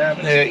and see what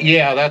happens?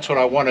 Yeah, that's what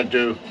I want to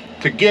do.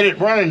 To get it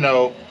running,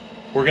 though,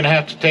 we're going to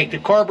have to take the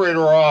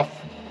carburetor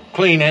off,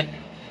 clean it.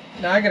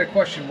 Now, I got a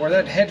question. Where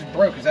that head's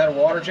broke, is that a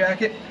water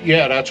jacket?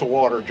 Yeah, that's a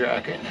water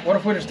jacket. What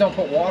if we just don't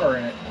put water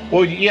in it?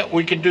 Well, yeah,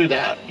 we could do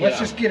that. Let's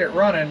just get it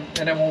running,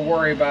 and then we'll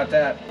worry about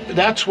that.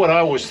 That's what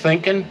I was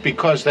thinking,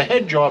 because the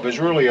head job is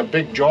really a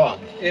big job.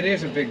 It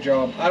is a big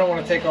job. I don't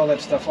want to take all that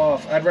stuff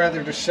off. I'd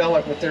rather just sell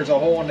it with there's a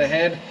hole in the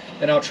head,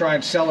 than I'll try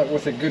and sell it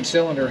with a good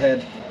cylinder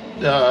head.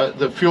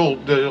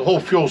 The whole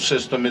fuel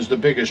system is the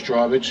biggest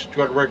job. It's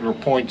got regular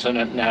points in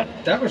it and that.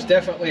 That was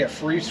definitely a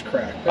freeze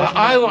crack.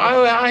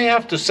 I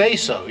have to say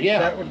so,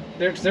 yeah.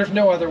 There's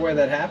no other way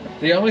that happened.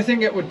 The only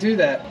thing that would do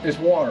that is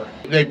water.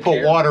 They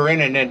put water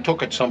in and then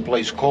took it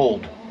someplace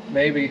cold.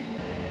 Maybe.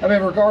 I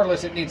mean,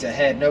 regardless, it needs a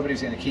head.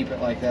 Nobody's going to keep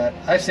it like that.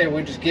 I say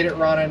we just get it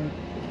running.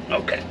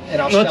 Okay.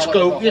 And let's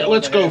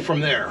go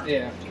from there.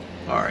 Yeah.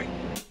 All right.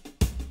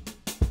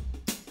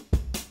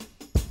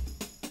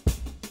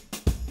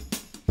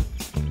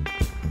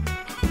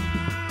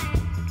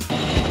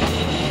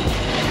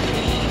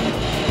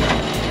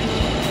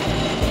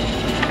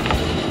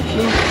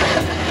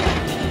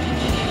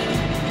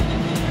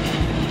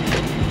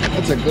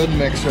 That's a good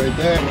mix right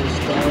there.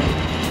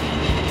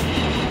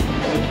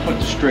 Put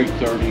the straight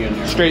 30 in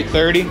there. Straight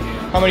 30?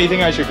 How many do you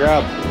think I should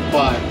grab?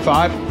 5.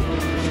 5?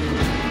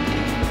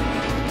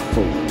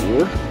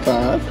 4,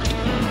 5.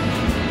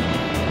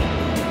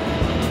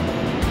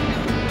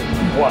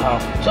 Wow.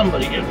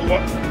 Somebody didn't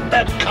want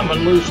that coming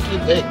loose,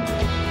 did they?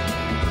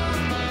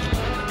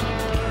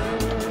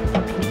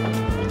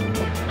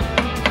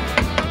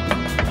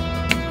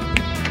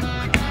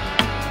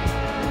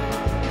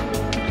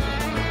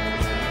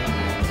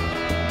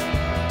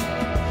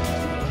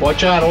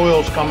 Watch out,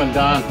 oil's coming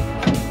down.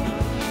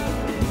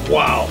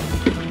 Wow.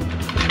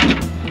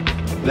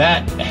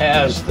 That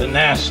has the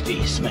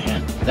nasties,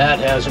 man. That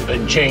hasn't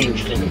been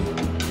changed in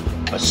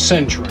a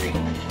century.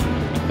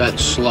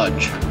 That's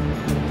sludge.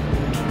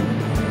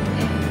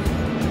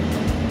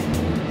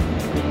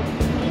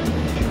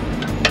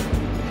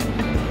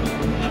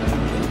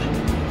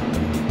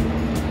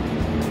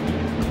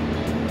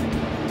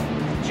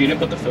 So you didn't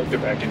put the filter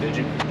back in, did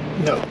you?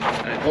 No.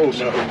 Oh,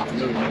 no.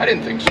 I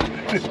didn't think so.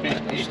 I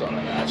just thought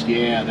I'd ask.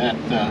 Yeah,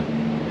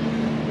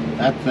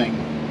 that thing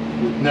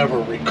would never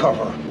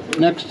recover.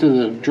 Next to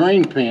the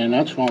drain pan,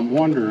 that's what I'm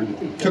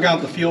wondering. Took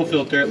out the fuel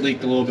filter, it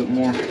leaked a little bit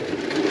more.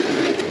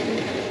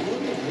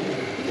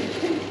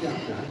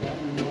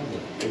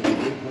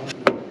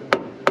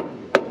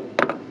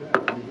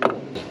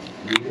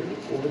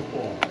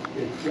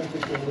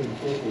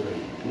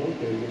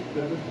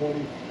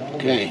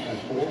 Okay,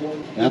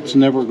 that's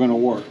never going to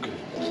work.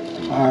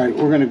 All right,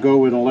 we're going to go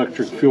with an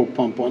electric fuel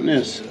pump on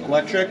this.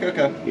 Electric?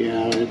 Okay.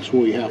 Yeah, that's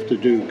what we have to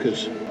do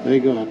because they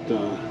got...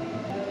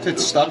 Is it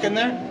stuck in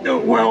there?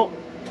 Well,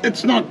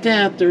 it's not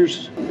that.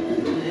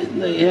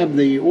 They have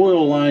the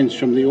oil lines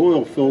from the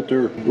oil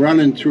filter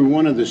running through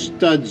one of the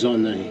studs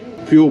on the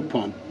fuel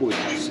pump, which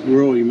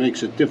really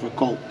makes it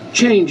difficult.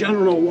 Change, I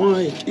don't know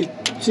why.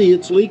 See,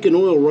 it's leaking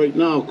oil right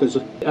now because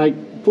I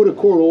put a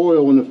quart of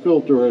oil in the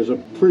filter as a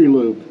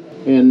pre-lube,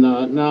 and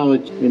now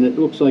it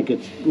looks like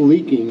it's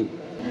leaking.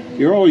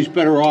 You're always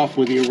better off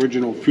with the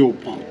original fuel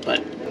pump,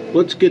 but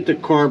let's get the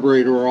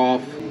carburetor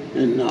off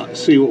and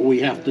see what we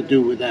have to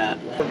do with that.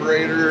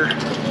 Carburetor.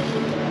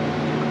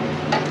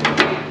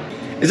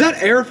 Is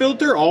that air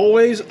filter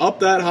always up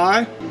that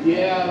high?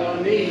 Yeah,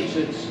 on these,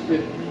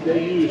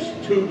 they use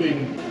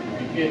tubing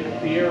to get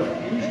the air.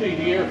 Usually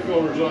the air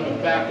filter's on the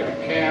back of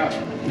the cab.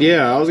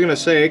 Yeah, I was gonna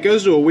say, it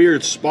goes to a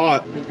weird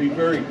spot. It'd be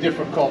very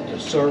difficult to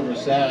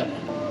service that.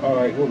 All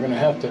right, we're gonna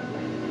have to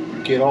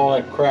get all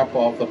that crap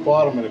off the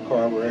bottom of the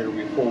carburetor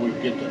before we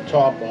get the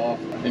top off.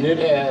 And it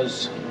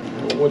has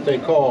what they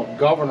call a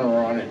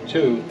governor on it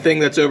too. Thing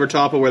that's over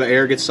top of where the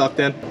air gets sucked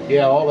in?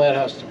 Yeah, all that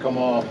has to come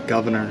off.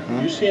 Governor,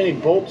 huh? You see any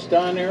bolts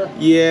down there?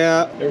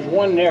 Yeah. There's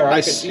one there.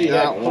 I can see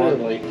that that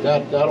clearly.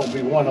 That'll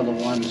be one of the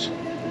ones.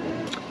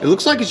 It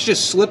looks like it's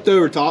just slipped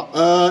over top.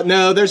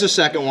 No, there's a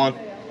second one.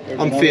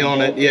 I'm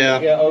feeling bolt. it,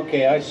 yeah. Yeah,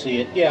 okay, I see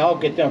it. Yeah, I'll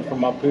get them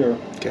from up here.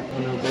 Okay.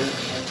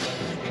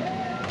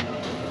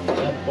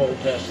 That bolt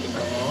has to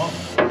come off.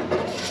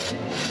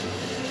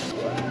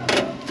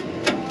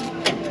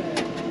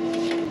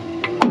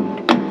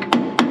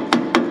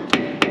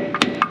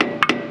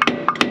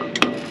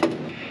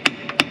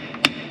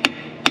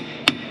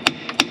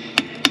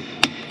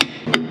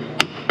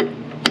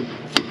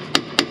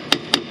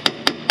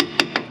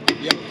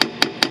 Yep.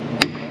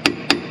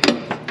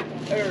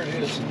 There it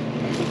is.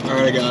 All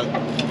right, I got it.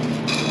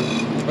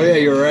 Oh yeah,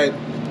 you're right.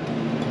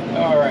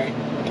 All right.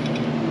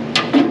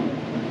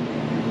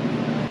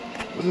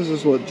 This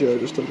is what Joe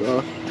just took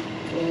off.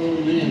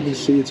 You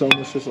see it's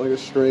almost just like a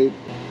straight,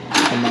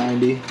 a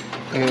 90.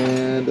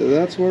 And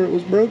that's where it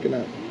was broken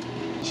at.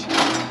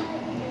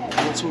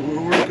 That's what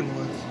we're working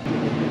with.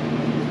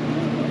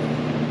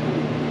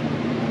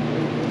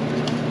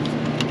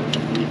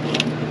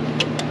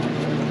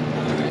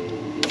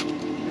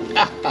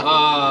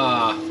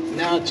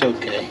 Now it's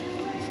okay.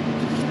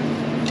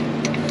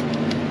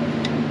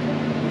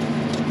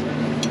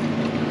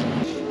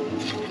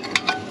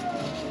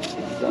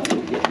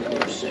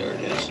 There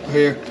it is.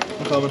 Here,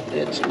 I'm coming.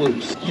 It's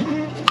loose.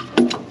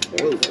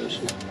 There it goes.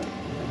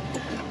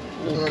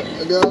 Alright,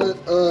 I got it.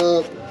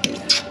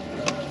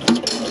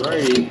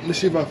 Alrighty. Let me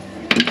see if I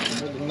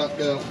let the nut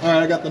go.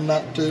 Alright, I got the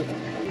nut too.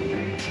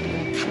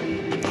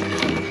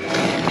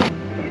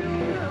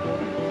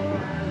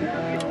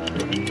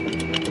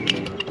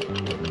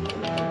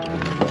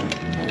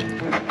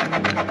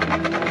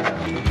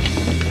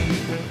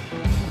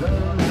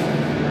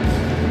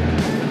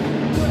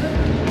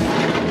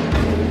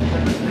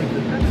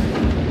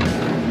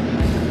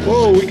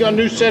 Whoa, we got a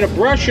new set of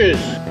brushes.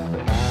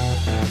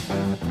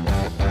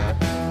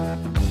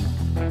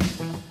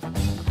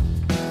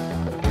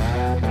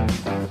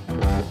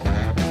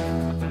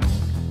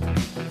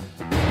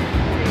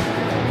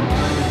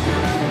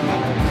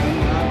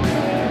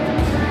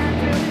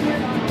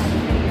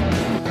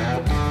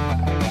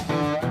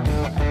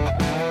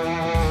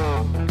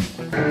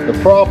 The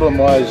problem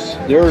was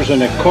there's an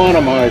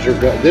economizer.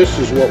 This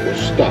is what was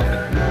stuck.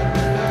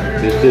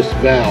 Is this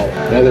valve.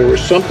 Now there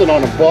was something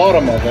on the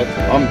bottom of it.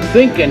 I'm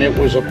thinking it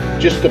was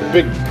just a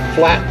big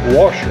flat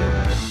washer.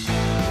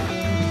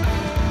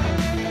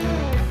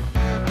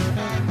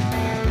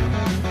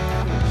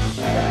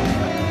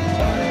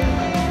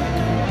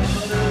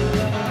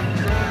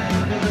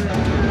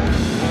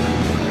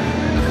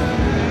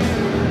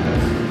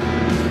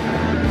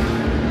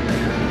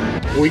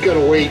 We gotta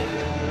wait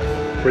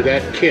for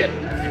that kit.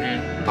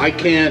 I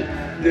can't,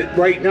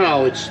 right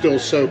now it's still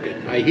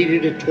soaking. I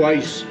heated it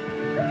twice.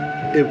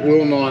 It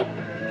will not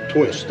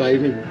twist. I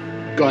even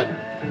got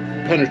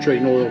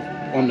penetrating oil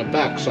on the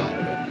back side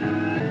of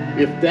it.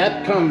 If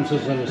that comes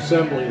as an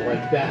assembly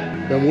like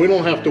that, then we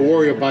don't have to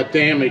worry about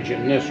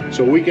damaging this.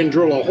 So we can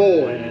drill a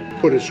hole in it,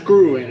 put a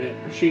screw in it,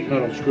 a sheet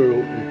metal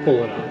screw, and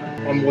pull it out.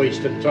 I'm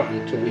wasting time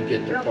until we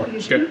get the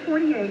parts.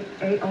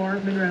 W248 AR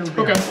Monroe.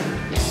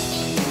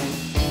 Okay.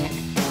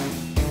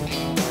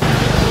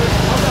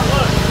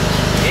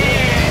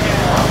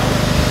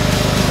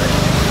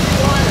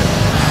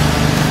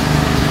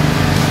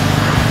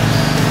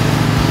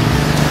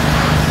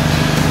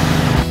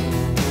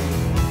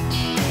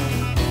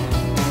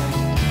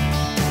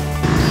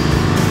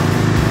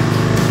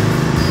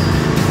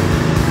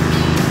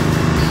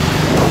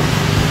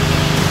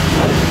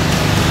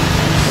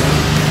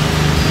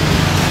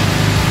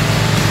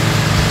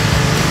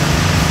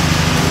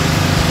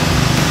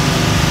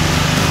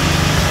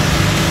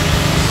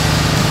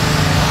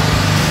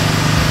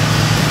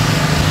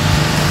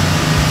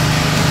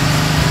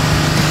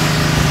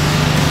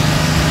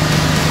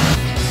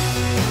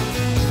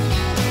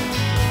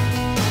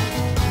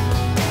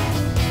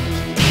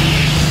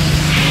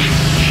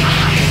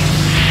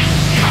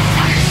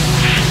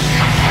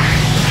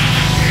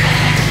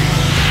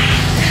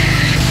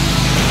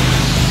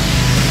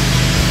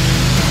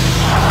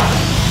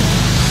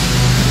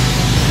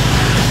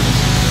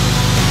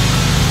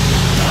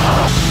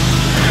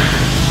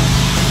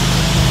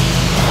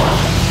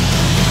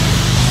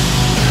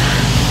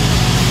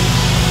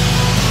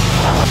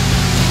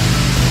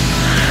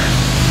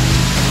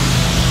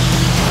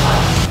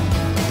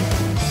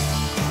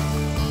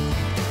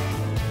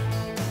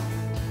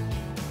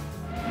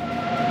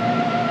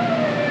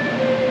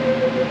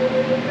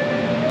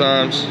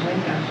 Times.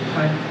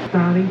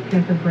 Solly,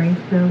 Temper Brain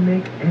Snow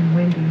Mix, and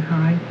Wendy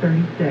High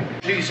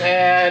 36. She's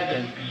had,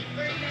 and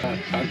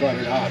I got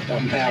it out.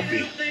 I'm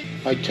happy.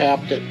 I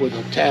tapped it with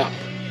a tap.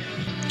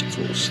 It's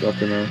a little stuck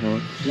in there,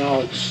 huh?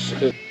 No,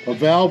 a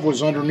valve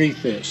was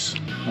underneath this.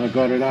 I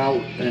got it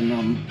out and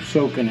I'm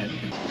soaking it.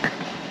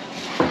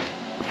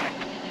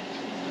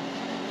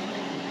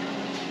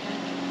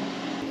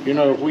 You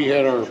know, if we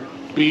had our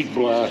bead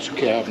blast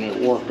cabinet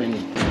working,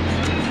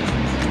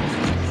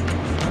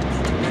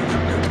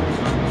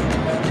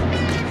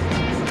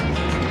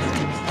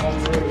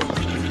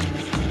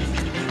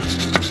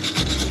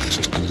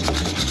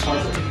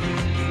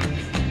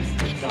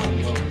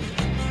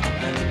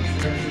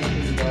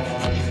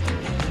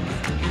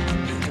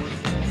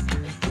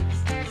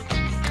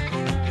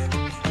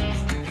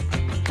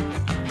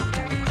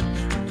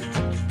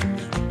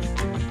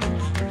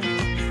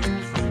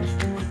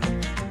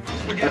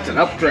 That's an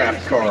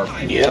updraft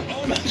carb. yep,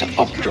 that's an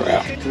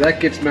updraft. So that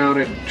gets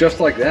mounted just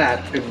like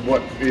that in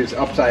what is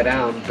upside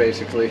down,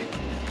 basically.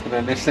 And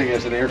then this thing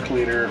has an air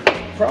cleaner,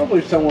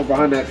 probably somewhere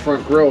behind that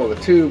front grill with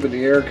a tube, and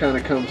the air kind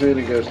of comes in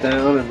and goes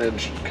down and then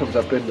comes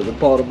up into the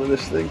bottom of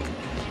this thing.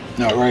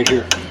 No, right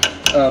here.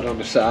 Out on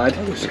the side.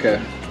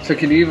 Okay. So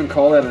can you even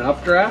call that an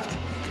updraft?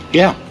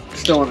 Yeah.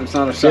 Still, it's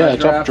not a side Yeah,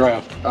 it's draft?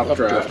 updraft.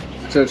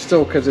 Updraft. So it's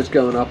still because it's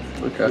going up.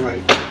 Okay.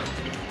 Right.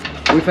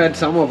 We've had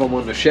some of them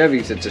on the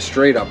Chevys. It's a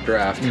straight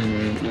updraft.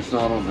 It's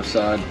not on the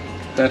side.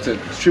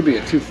 Should be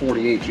a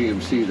 248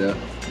 GMC though.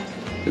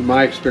 In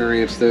my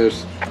experience,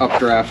 those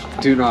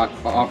updrafts do not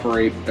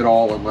operate at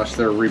all unless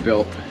they're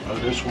rebuilt.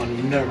 This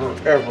one never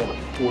ever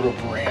would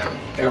have ran,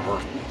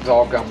 ever. It's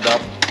all gummed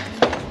up.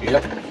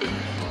 Yep.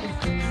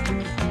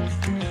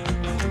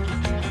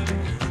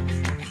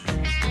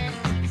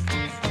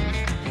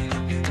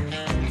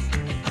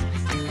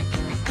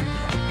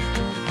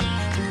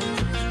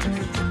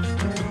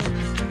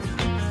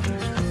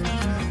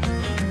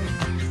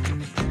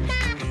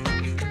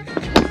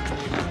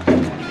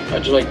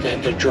 I'd like to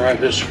have to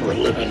drive this for a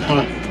living,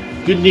 huh?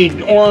 You'd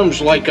need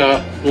arms like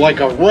a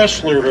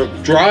wrestler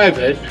to drive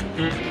it,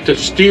 to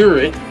steer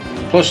it.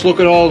 Plus, look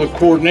at all the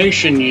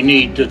coordination you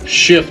need to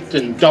shift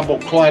and double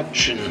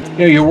clutch. And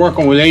you're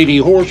working with 80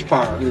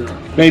 horsepower,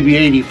 maybe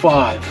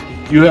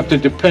 85. You have to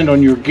depend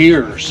on your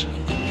gears.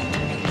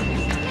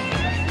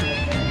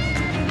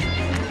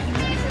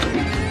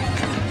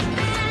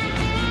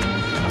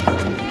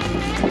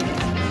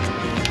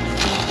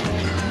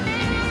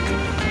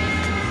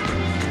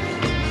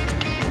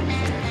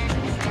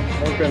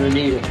 We're gonna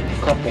need a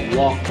couple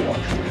lock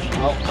washers.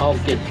 I'll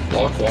get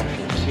lock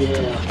washers. Yeah,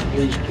 at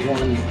least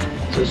one.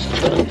 This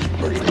is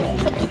pretty long.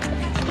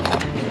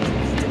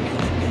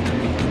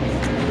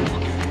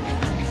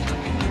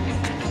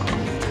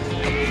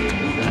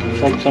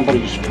 It's like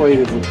somebody sprayed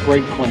it with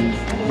brake clean,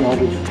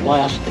 melted the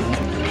plastic.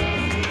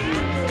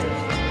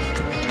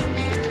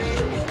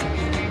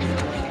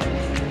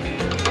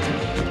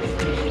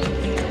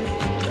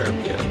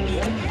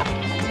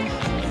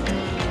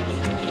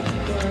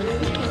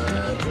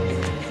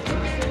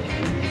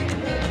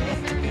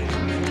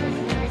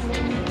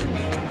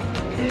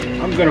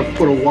 I'm gonna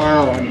put a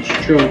wire on this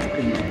choke.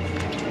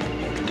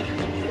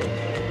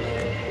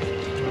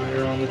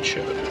 Wire on the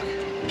choke.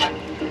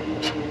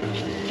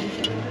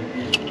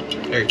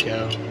 There you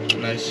go.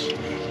 Nice.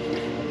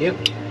 Yep,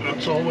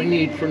 that's all we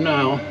need for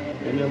now.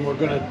 And then we're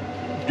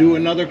gonna do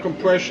another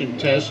compression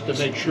test to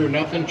make sure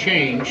nothing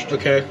changed.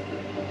 Okay.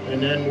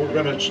 And then we're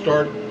gonna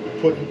start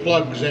putting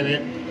plugs in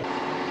it.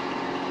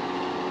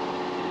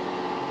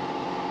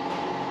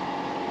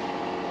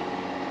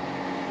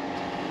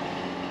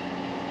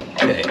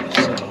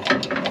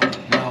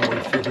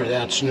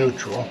 that's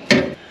neutral.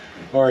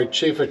 All right,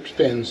 see if it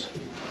spins.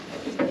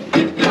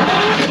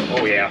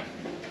 Oh yeah,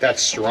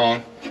 that's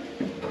strong.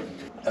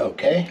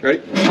 Okay. Ready?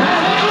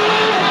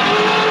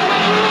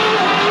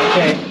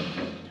 Okay.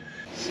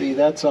 See,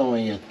 that's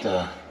only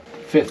at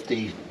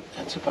 50.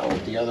 That's about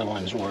what the other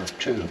ones were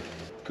too.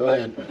 Go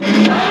ahead.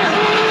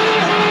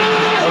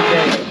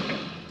 Okay.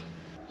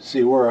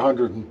 See, we're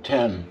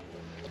 110.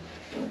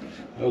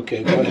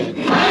 Okay, go ahead.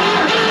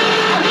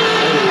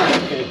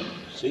 Okay.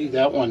 See,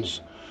 that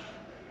one's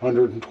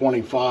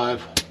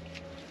 125.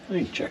 Let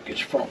me check his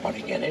front one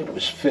again. It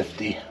was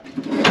 50.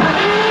 Okay.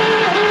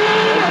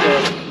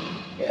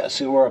 Yeah,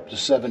 see, we're up to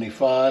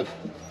 75,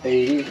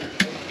 80.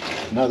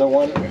 Another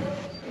one. Okay.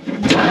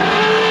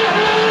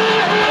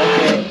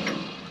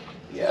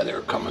 Yeah,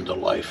 they're coming to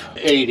life.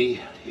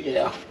 80.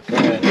 Yeah. Go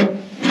ahead.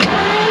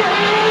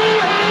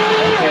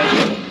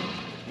 Okay.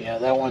 Yeah,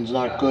 that one's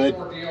not good.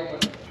 Okay.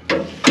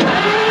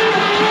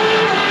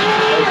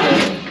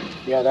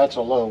 Yeah, that's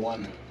a low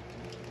one.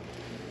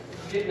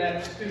 Getting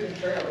that stupid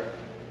trailer.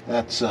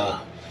 That's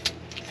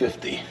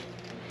 50.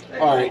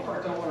 All right.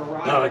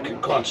 Now I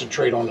can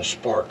concentrate on the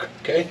spark.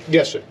 Okay?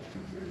 Yes, sir.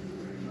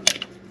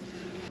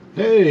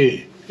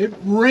 Hey, it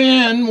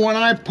ran when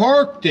I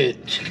parked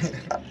it.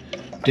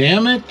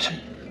 Damn it.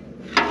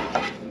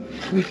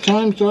 How many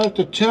times do I have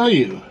to tell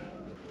you?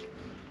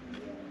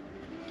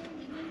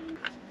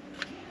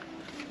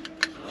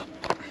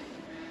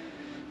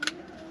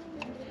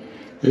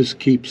 This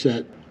keeps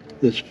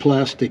this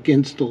plastic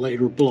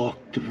insulator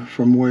blocked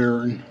from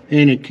wearing,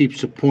 and it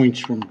keeps the points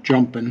from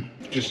jumping.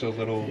 Just a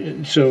little.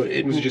 So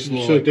it Was it just a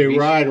little so like they grease?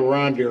 ride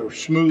around there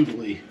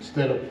smoothly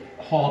instead of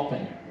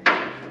hopping.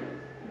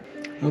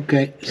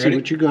 Okay, see Ready?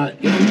 what you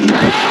got. Did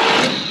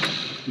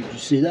you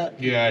see that?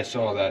 Yeah, I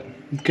saw that.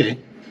 Okay.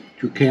 Did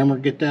your camera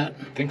get that?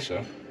 I think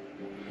so.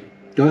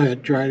 Go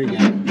ahead, try it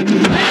again.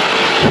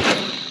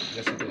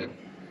 Yes, it did.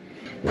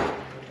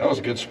 That was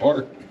a good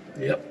spark.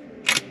 Yep.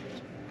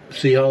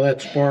 See how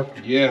that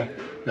sparked? Yeah.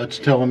 That's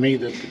telling me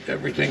that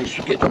everything's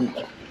getting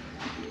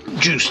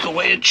juiced the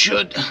way it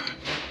should.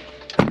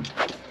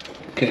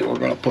 Okay, we're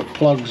gonna put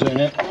plugs in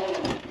it.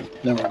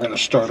 Then we're gonna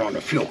start on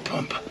the fuel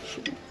pump.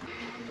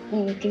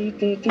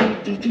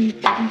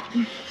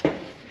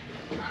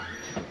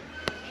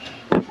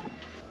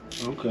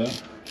 Okay.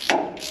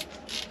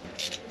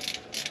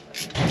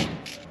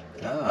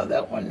 Ah,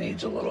 that one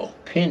needs a little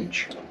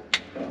pinch.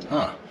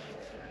 Huh.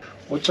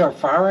 What's our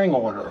firing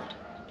order?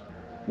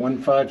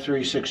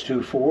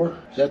 153624.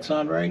 Does that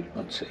sound right?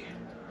 Let's see.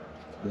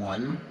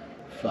 1,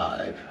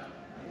 5,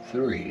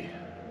 3,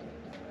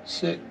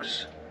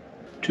 6,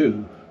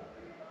 2,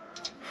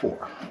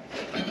 4.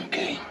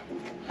 Okay.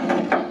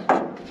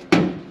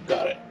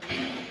 Got it.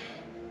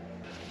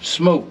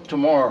 Smoke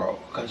tomorrow.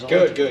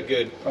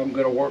 Good. I'm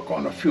going to work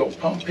on a fuel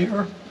pump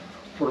here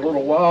for a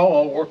little while.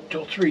 I'll work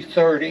till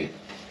 3:30.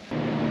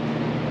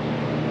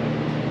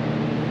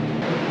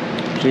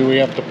 See, we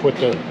have to put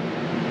the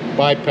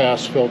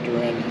bypass filter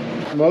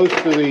in. Most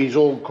of these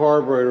old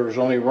carburetors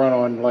only run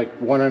on like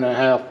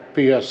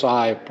 1.5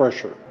 psi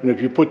pressure. And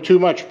if you put too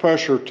much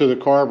pressure to the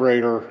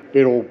carburetor,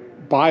 it'll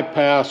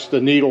bypass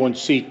the needle and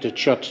seat that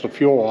shuts the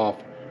fuel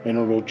off, and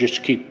it'll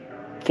just keep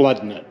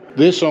flooding it.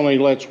 This only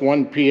lets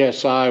 1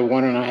 psi,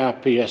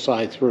 1.5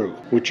 psi through,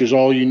 which is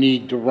all you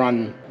need to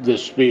run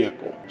this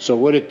vehicle. So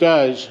what it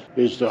does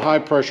is the high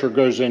pressure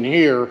goes in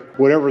here,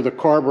 whatever the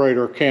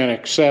carburetor can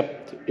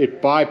accept,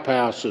 it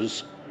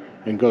bypasses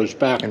and goes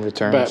back, And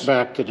returns.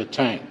 back to the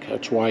tank.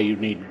 That's why you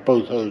need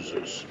both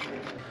hoses.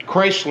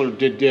 Chrysler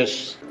did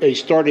this. They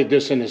started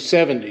this in the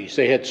 70s.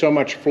 They had so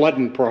much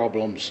flooding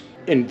problems,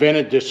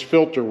 invented this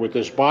filter with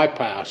this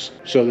bypass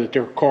so that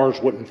their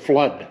cars wouldn't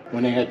flood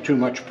when they had too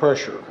much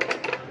pressure.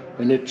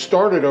 And it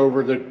started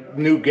over the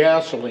new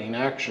gasoline,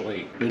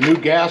 actually. The new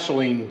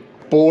gasoline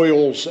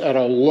boils at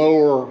a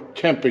lower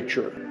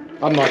temperature.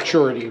 I'm not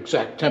sure of the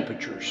exact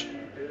temperatures.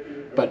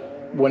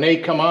 But when they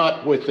come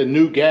out with the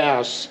new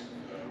gas,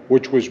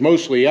 which was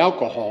mostly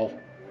alcohol,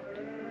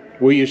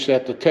 we used to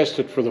have to test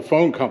it for the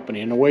phone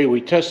company. And the way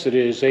we tested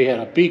it is they had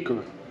a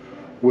beaker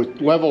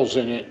with levels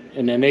in it,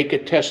 and then they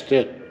could test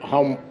it,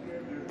 how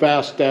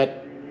fast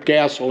that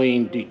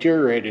gasoline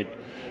deteriorated,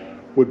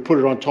 would put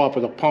it on top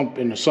of the pump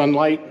in the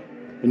sunlight,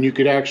 and you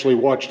could actually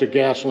watch the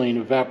gasoline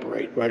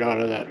evaporate right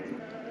out of that.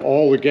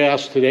 All the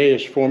gas today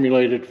is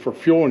formulated for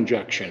fuel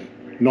injection,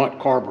 not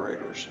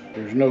carburetors.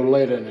 There's no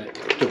lead in it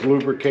to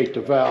lubricate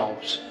the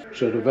valves,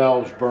 so the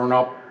valves burn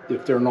up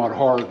if they're not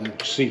hard in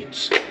the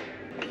seats.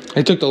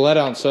 They took the lead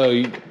out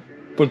so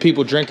when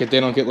people drink it, they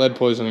don't get lead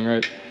poisoning,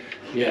 right?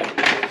 Yeah,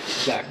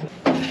 exactly.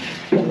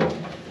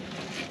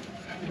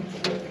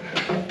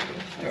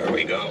 There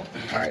we go.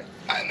 All right,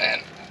 and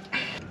then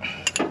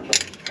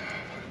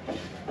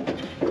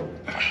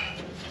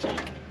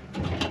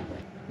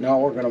now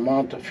we're going to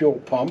mount the fuel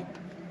pump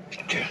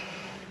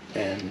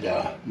and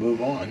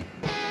move on.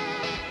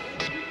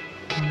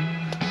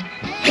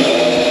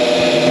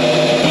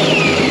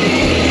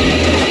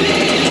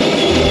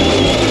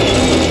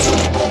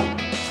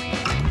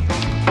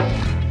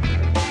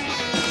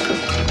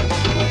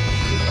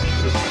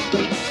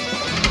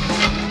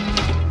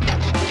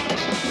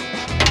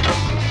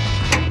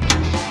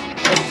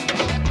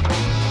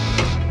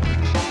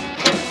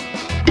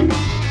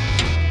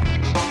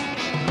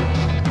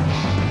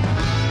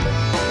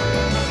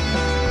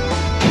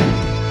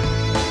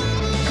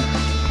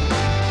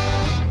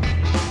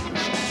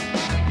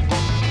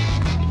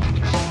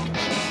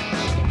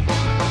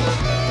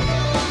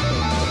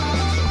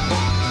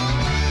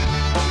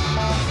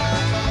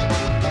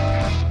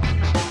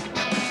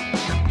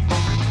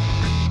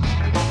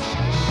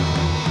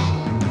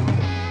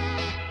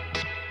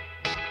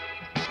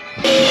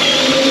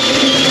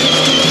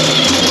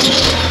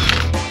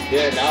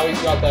 now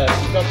he's got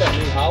that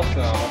new house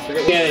now. I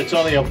forget. Yeah, it's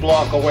only a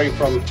block away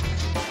from.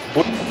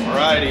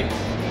 Alrighty.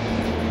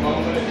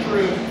 Moment of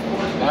truth.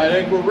 I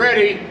think we're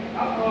ready.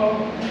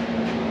 Uh-oh.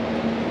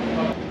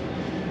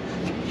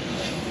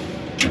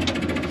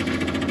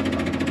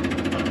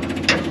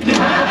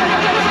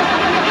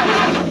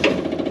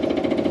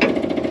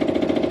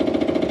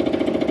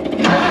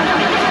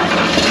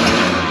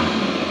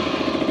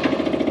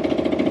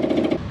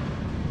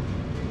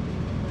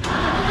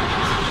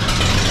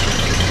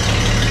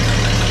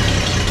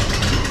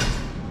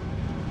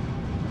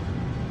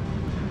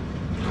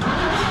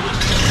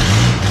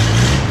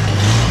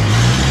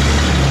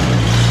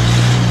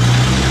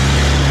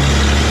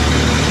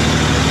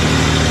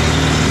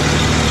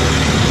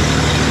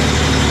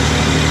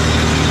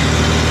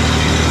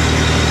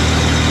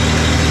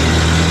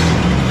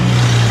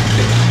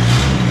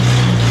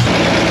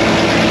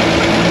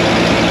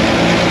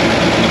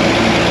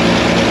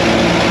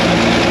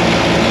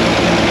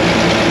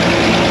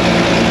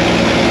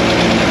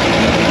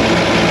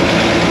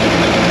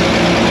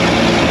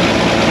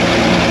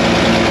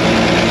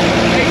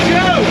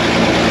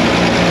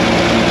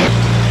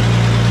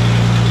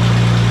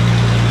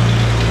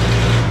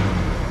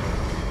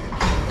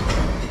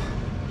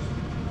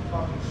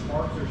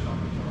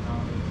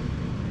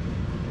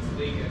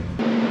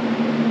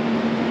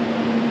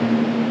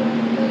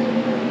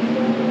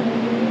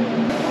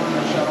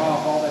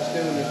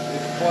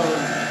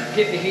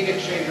 Get the heat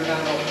exchanger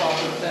down to a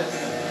proper setting.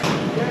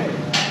 Okay.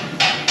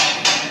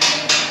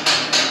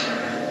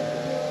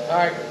 All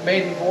right,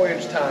 maiden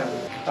voyage time.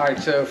 All right,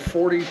 so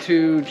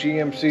 42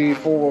 GMC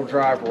four-wheel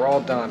drive, we're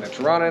all done. It's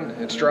running,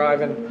 it's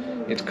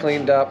driving, it's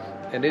cleaned up,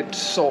 and it's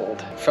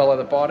sold. Fella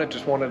that bought it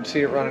just wanted to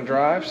see it run and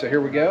drive, so here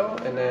we go.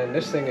 And then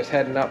this thing is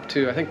heading up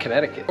to, I think,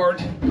 Connecticut.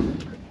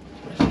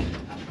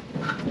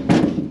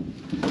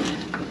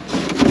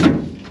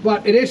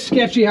 But it is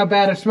sketchy how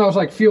bad it smells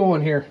like fuel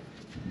in here.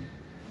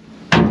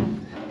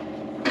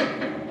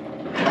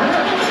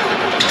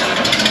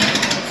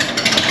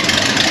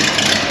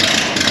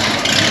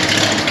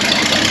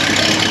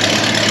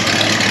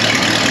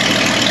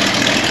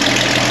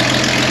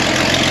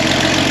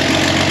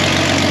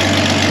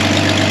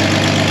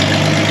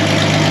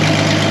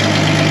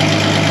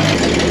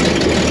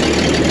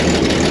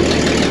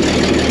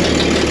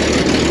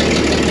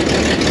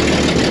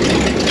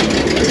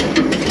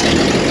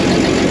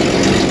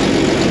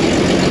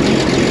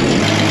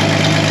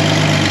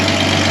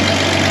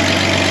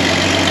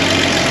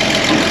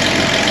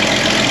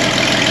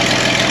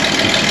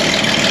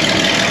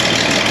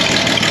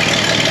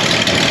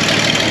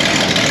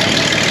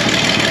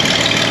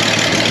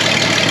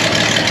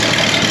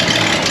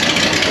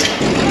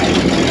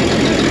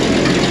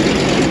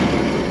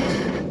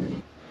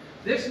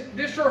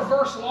 This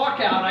reverse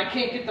lockout, I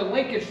can't get the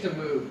linkage to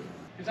move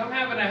because I'm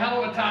having a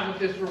hell of a time with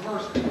this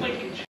reverse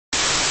linkage.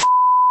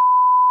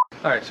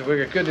 All right, so we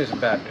got good news and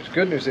bad news.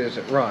 Good news is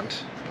it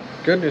runs.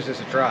 Good news is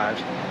it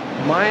drives.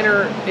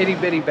 Minor itty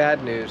bitty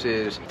bad news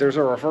is there's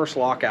a reverse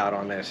lockout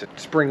on this.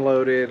 It's spring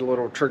loaded, a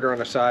little trigger on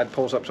the side,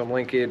 pulls up some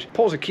linkage,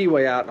 pulls a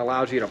keyway out and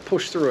allows you to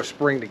push through a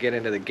spring to get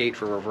into the gate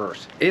for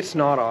reverse. It's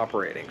not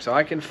operating. So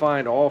I can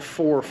find all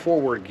 4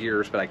 forward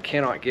gears, but I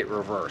cannot get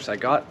reverse. I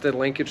got the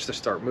linkage to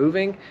start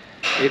moving.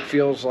 It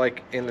feels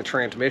like in the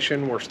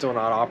transmission, we're still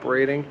not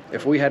operating.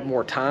 If we had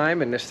more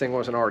time and this thing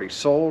wasn't already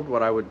sold,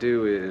 what I would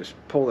do is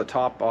pull the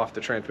top off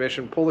the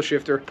transmission, pull the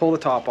shifter, pull the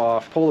top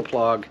off, pull the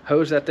plug,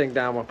 hose that thing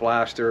down with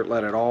blaster,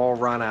 let it all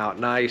run out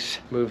nice,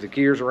 move the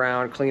gears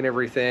around, clean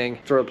everything,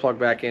 throw the plug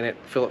back in it,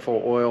 fill it full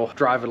of oil,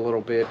 drive it a little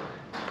bit,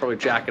 probably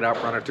jack it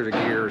up, run it through the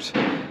gears,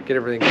 get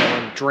everything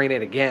going, drain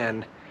it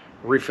again,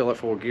 refill it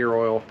full of gear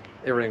oil,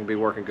 everything will be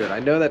working good. I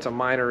know that's a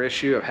minor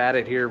issue. I've had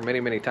it here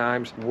many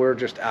times. We're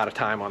just out of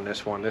time on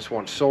this one. This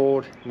one's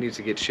sold, it needs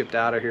to get shipped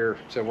out of here.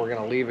 So we're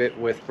gonna leave it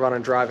with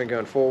running, driving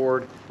going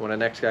forward. When the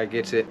next guy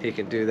gets it, he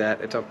can do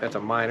that. It's a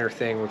minor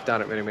thing. We've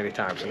done it many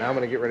times. So now I'm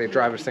gonna get ready to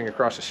drive this thing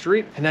across the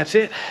street, and that's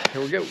it.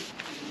 Here we go.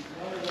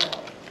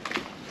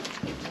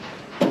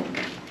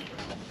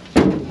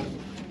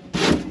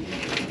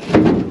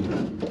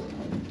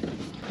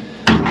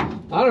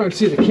 I don't even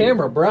see the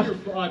camera,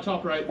 bruh.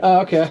 Top right. Oh,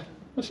 okay.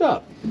 What's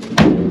up?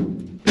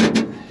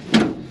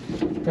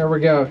 There we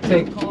go.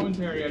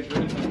 Commentary as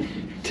you're in there.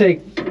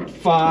 Take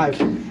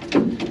 5.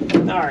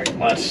 All right,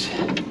 let's.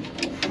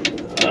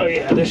 Oh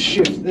yeah,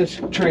 this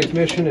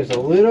transmission is a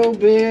little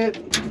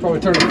bit.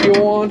 Probably turn the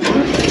fuel on.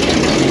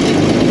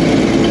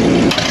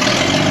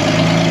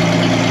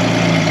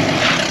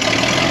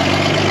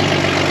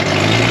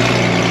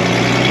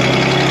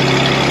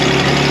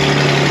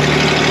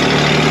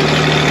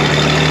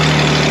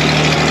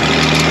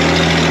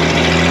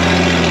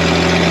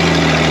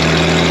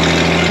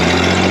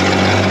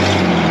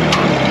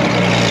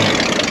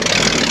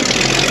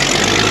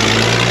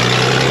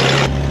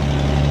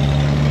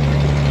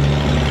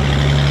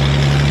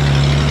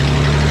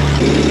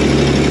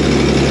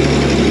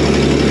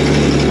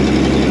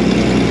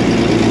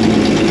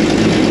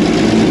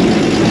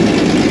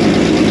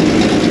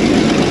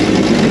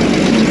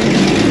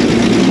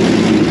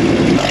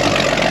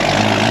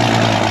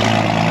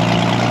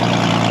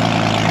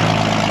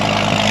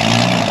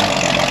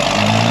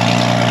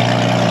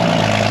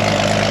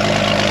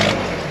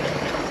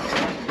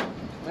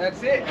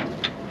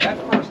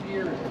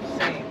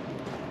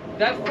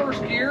 that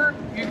first gear,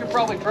 you could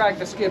probably drag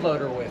the skid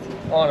loader with,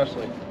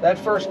 honestly. That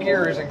first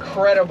gear is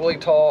incredibly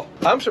tall.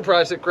 I'm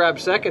surprised it grabbed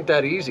second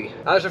that easy.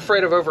 I was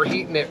afraid of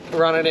overheating it,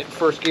 running it in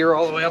first gear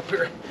all the way up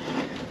here.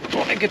 I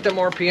want to get them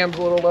RPMs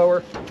a little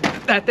lower.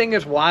 That thing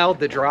is wild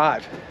to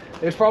drive.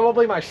 It's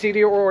probably my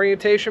CD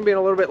orientation being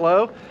a little bit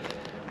low,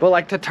 but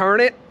like to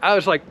turn it, I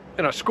was like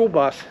in a school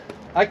bus.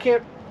 I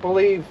can't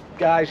believe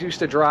guys used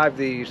to drive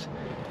these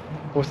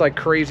with like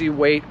crazy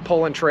weight,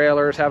 pulling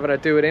trailers, having to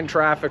do it in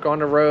traffic, on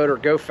the road, or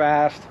go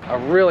fast. A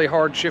really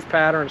hard shift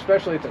pattern,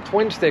 especially at the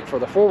twin stick for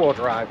the four-wheel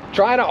drive.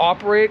 Trying to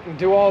operate and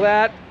do all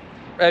that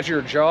as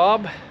your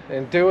job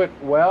and do it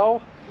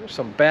well. There's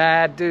some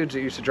bad dudes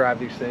that used to drive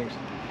these things.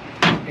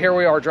 Here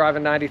we are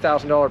driving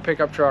 $90,000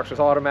 pickup trucks with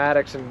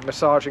automatics and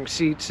massaging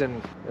seats,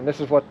 and this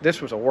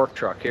was a work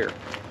truck here.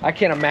 I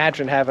can't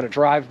imagine having to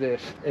drive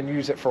this and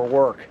use it for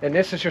work. And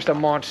this is just a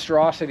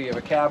monstrosity of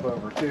a cab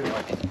over too.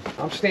 Like,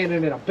 I'm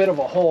standing in a bit of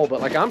a hole,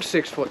 but like I'm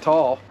 6 foot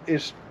tall.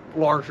 It's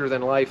larger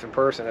than life in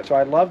person. And so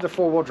I love the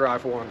four-wheel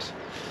drive ones.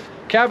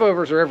 Cab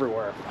overs are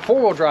everywhere.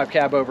 Four-wheel drive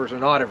cab overs are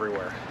not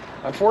everywhere.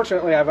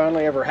 Unfortunately, I've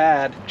only ever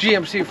had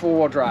GMC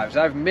four-wheel drives.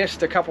 I've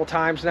missed a couple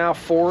times now,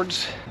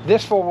 Fords.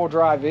 This four-wheel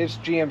drive is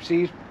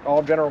GMC,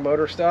 all General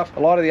Motors stuff. A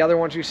lot of the other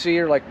ones you see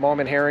are like Mom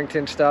and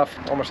Harrington stuff,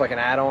 almost like an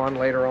add-on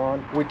later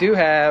on. We do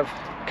have,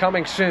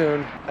 coming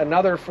soon,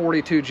 another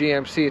 42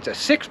 GMC. It's a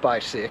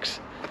 6x6,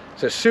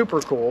 so super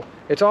cool.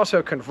 It's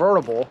also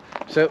convertible,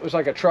 so it was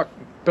like a truck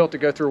built to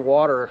go through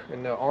water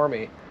in the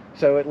Army.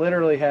 So it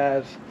literally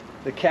has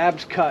the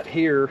cabs cut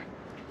here,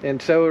 and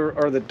so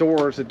are the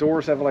doors. The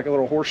doors have like a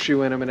little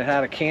horseshoe in them, and it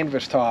had a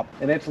canvas top,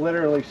 and it's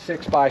literally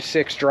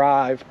 6x6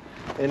 drive,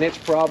 and it's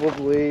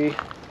probably,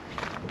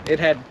 it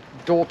had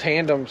dual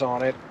tandems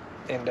on it,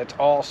 and it's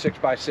all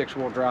 6x6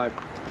 wheel drive.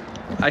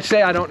 I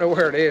say I don't know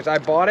where it is. I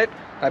bought it,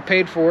 I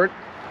paid for it.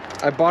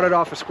 I bought it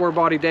off of Square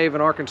Body Dave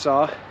in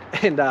Arkansas,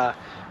 and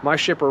my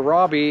shipper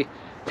Robbie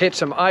hit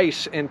some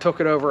ice and took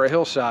it over a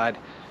hillside,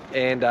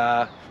 and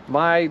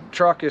my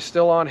truck is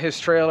still on his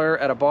trailer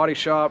at a body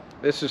shop.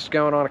 This is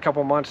going on a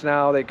couple months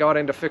now. They got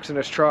into fixing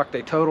his truck.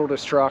 They totaled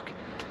his truck.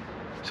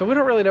 So we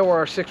don't really know where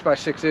our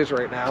 6x6 is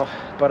right now,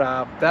 but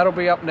that'll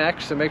be up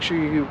next, so make sure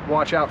you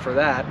watch out for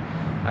that.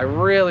 I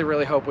really,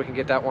 really hope we can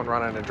get that one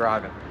running and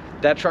driving.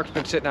 That truck's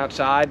been sitting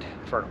outside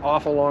for an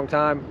awful long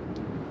time,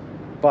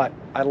 but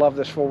I love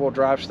this four-wheel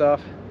drive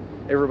stuff.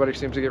 Everybody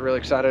seems to get really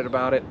excited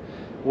about it.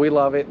 We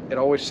love it. It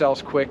always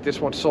sells quick. This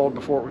one sold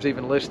before it was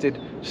even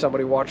listed.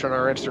 Somebody watching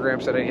our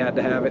Instagram said he had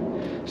to have it.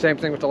 Same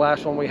thing with the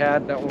last one we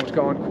had. That one was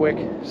going quick.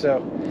 So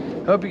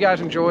hope you guys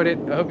enjoyed it.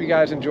 I hope you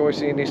guys enjoy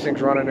seeing these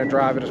things running and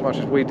driving as much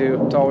as we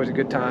do. It's always a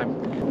good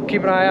time.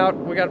 Keep an eye out.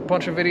 We got a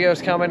bunch of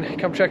videos coming.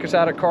 Come check us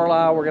out at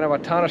Carlisle. We're going to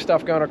have a ton of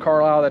stuff going to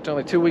Carlisle. That's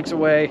only 2 weeks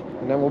away.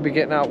 And then we'll be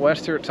getting out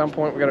west here at some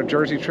point. We got a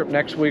Jersey trip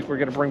next week. We're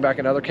going to bring back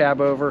another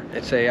cab over.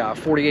 It's a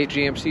 48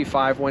 GMC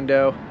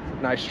 5-window.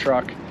 Nice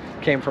truck.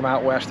 Came from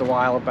out west a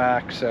while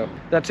back. So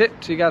that's it.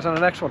 See you guys on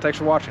the next one. Thanks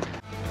for watching.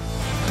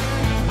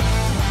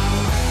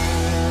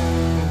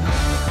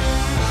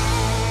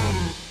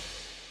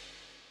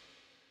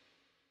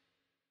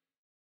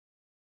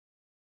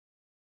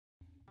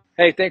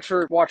 Hey, thanks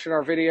for watching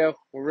our video.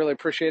 We really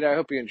appreciate it. I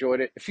hope you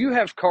enjoyed it. If you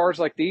have cars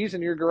like these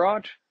in your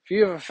garage, if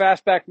you have a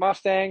fastback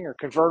Mustang or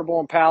convertible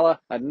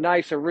Impala, a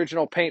nice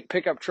original paint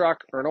pickup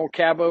truck or an old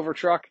cab over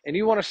truck, and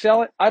you want to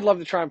sell it, I'd love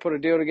to try and put a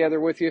deal together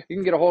with you. You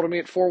can get a hold of me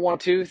at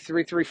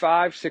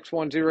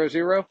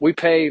 412-335-6100. We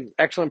pay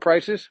excellent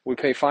prices. We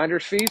pay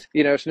finder's fees.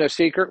 You know, it's no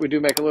secret. We do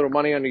make a little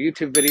money on the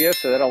YouTube videos,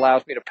 so that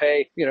allows me to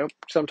pay, you know,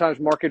 sometimes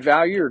market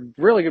value or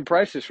really good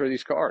prices for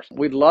these cars.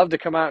 We'd love to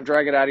come out and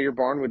drag it out of your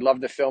barn. We'd love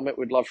to film it.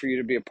 We'd love for you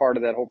to be a part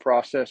of that whole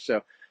process.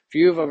 So if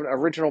you have an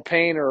original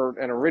paint or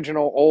an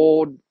original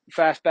old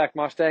fastback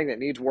Mustang that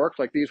needs work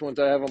like these ones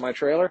I have on my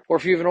trailer, or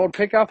if you have an old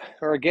pickup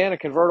or again a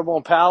convertible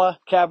Impala,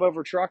 cab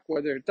over truck,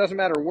 whether it doesn't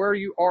matter where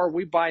you are,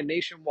 we buy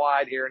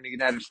nationwide here in the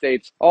United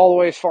States, all the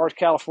way as far as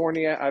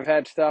California. I've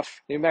had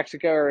stuff New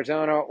Mexico,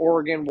 Arizona,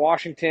 Oregon,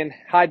 Washington,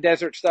 high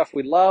desert stuff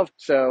we love.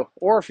 So,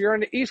 or if you're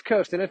in the East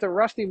Coast and it's a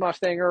rusty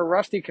Mustang or a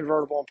rusty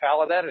convertible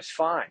Impala, that is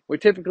fine. We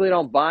typically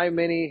don't buy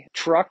many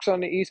trucks on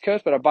the East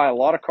Coast, but I buy a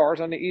lot of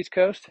cars on the East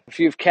Coast. If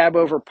you have cab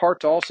over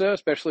parts also,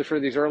 especially for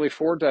these early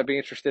Fords, I'd be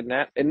interested in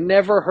that. It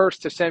never hurts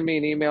to send me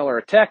an email or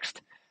a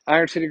text.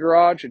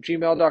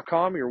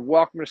 IronCityGarage@gmail.com. You're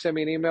welcome to send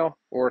me an email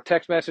or a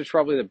text message,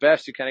 probably the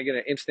best. You kind of get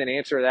an instant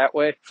answer that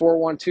way.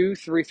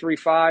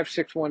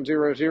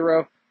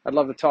 412-335-6100. I'd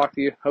love to talk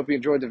to you. Hope you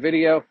enjoyed the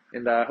video,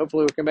 and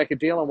hopefully we can make a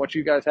deal on what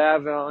you guys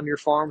have on your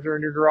farms or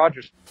in your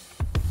garages.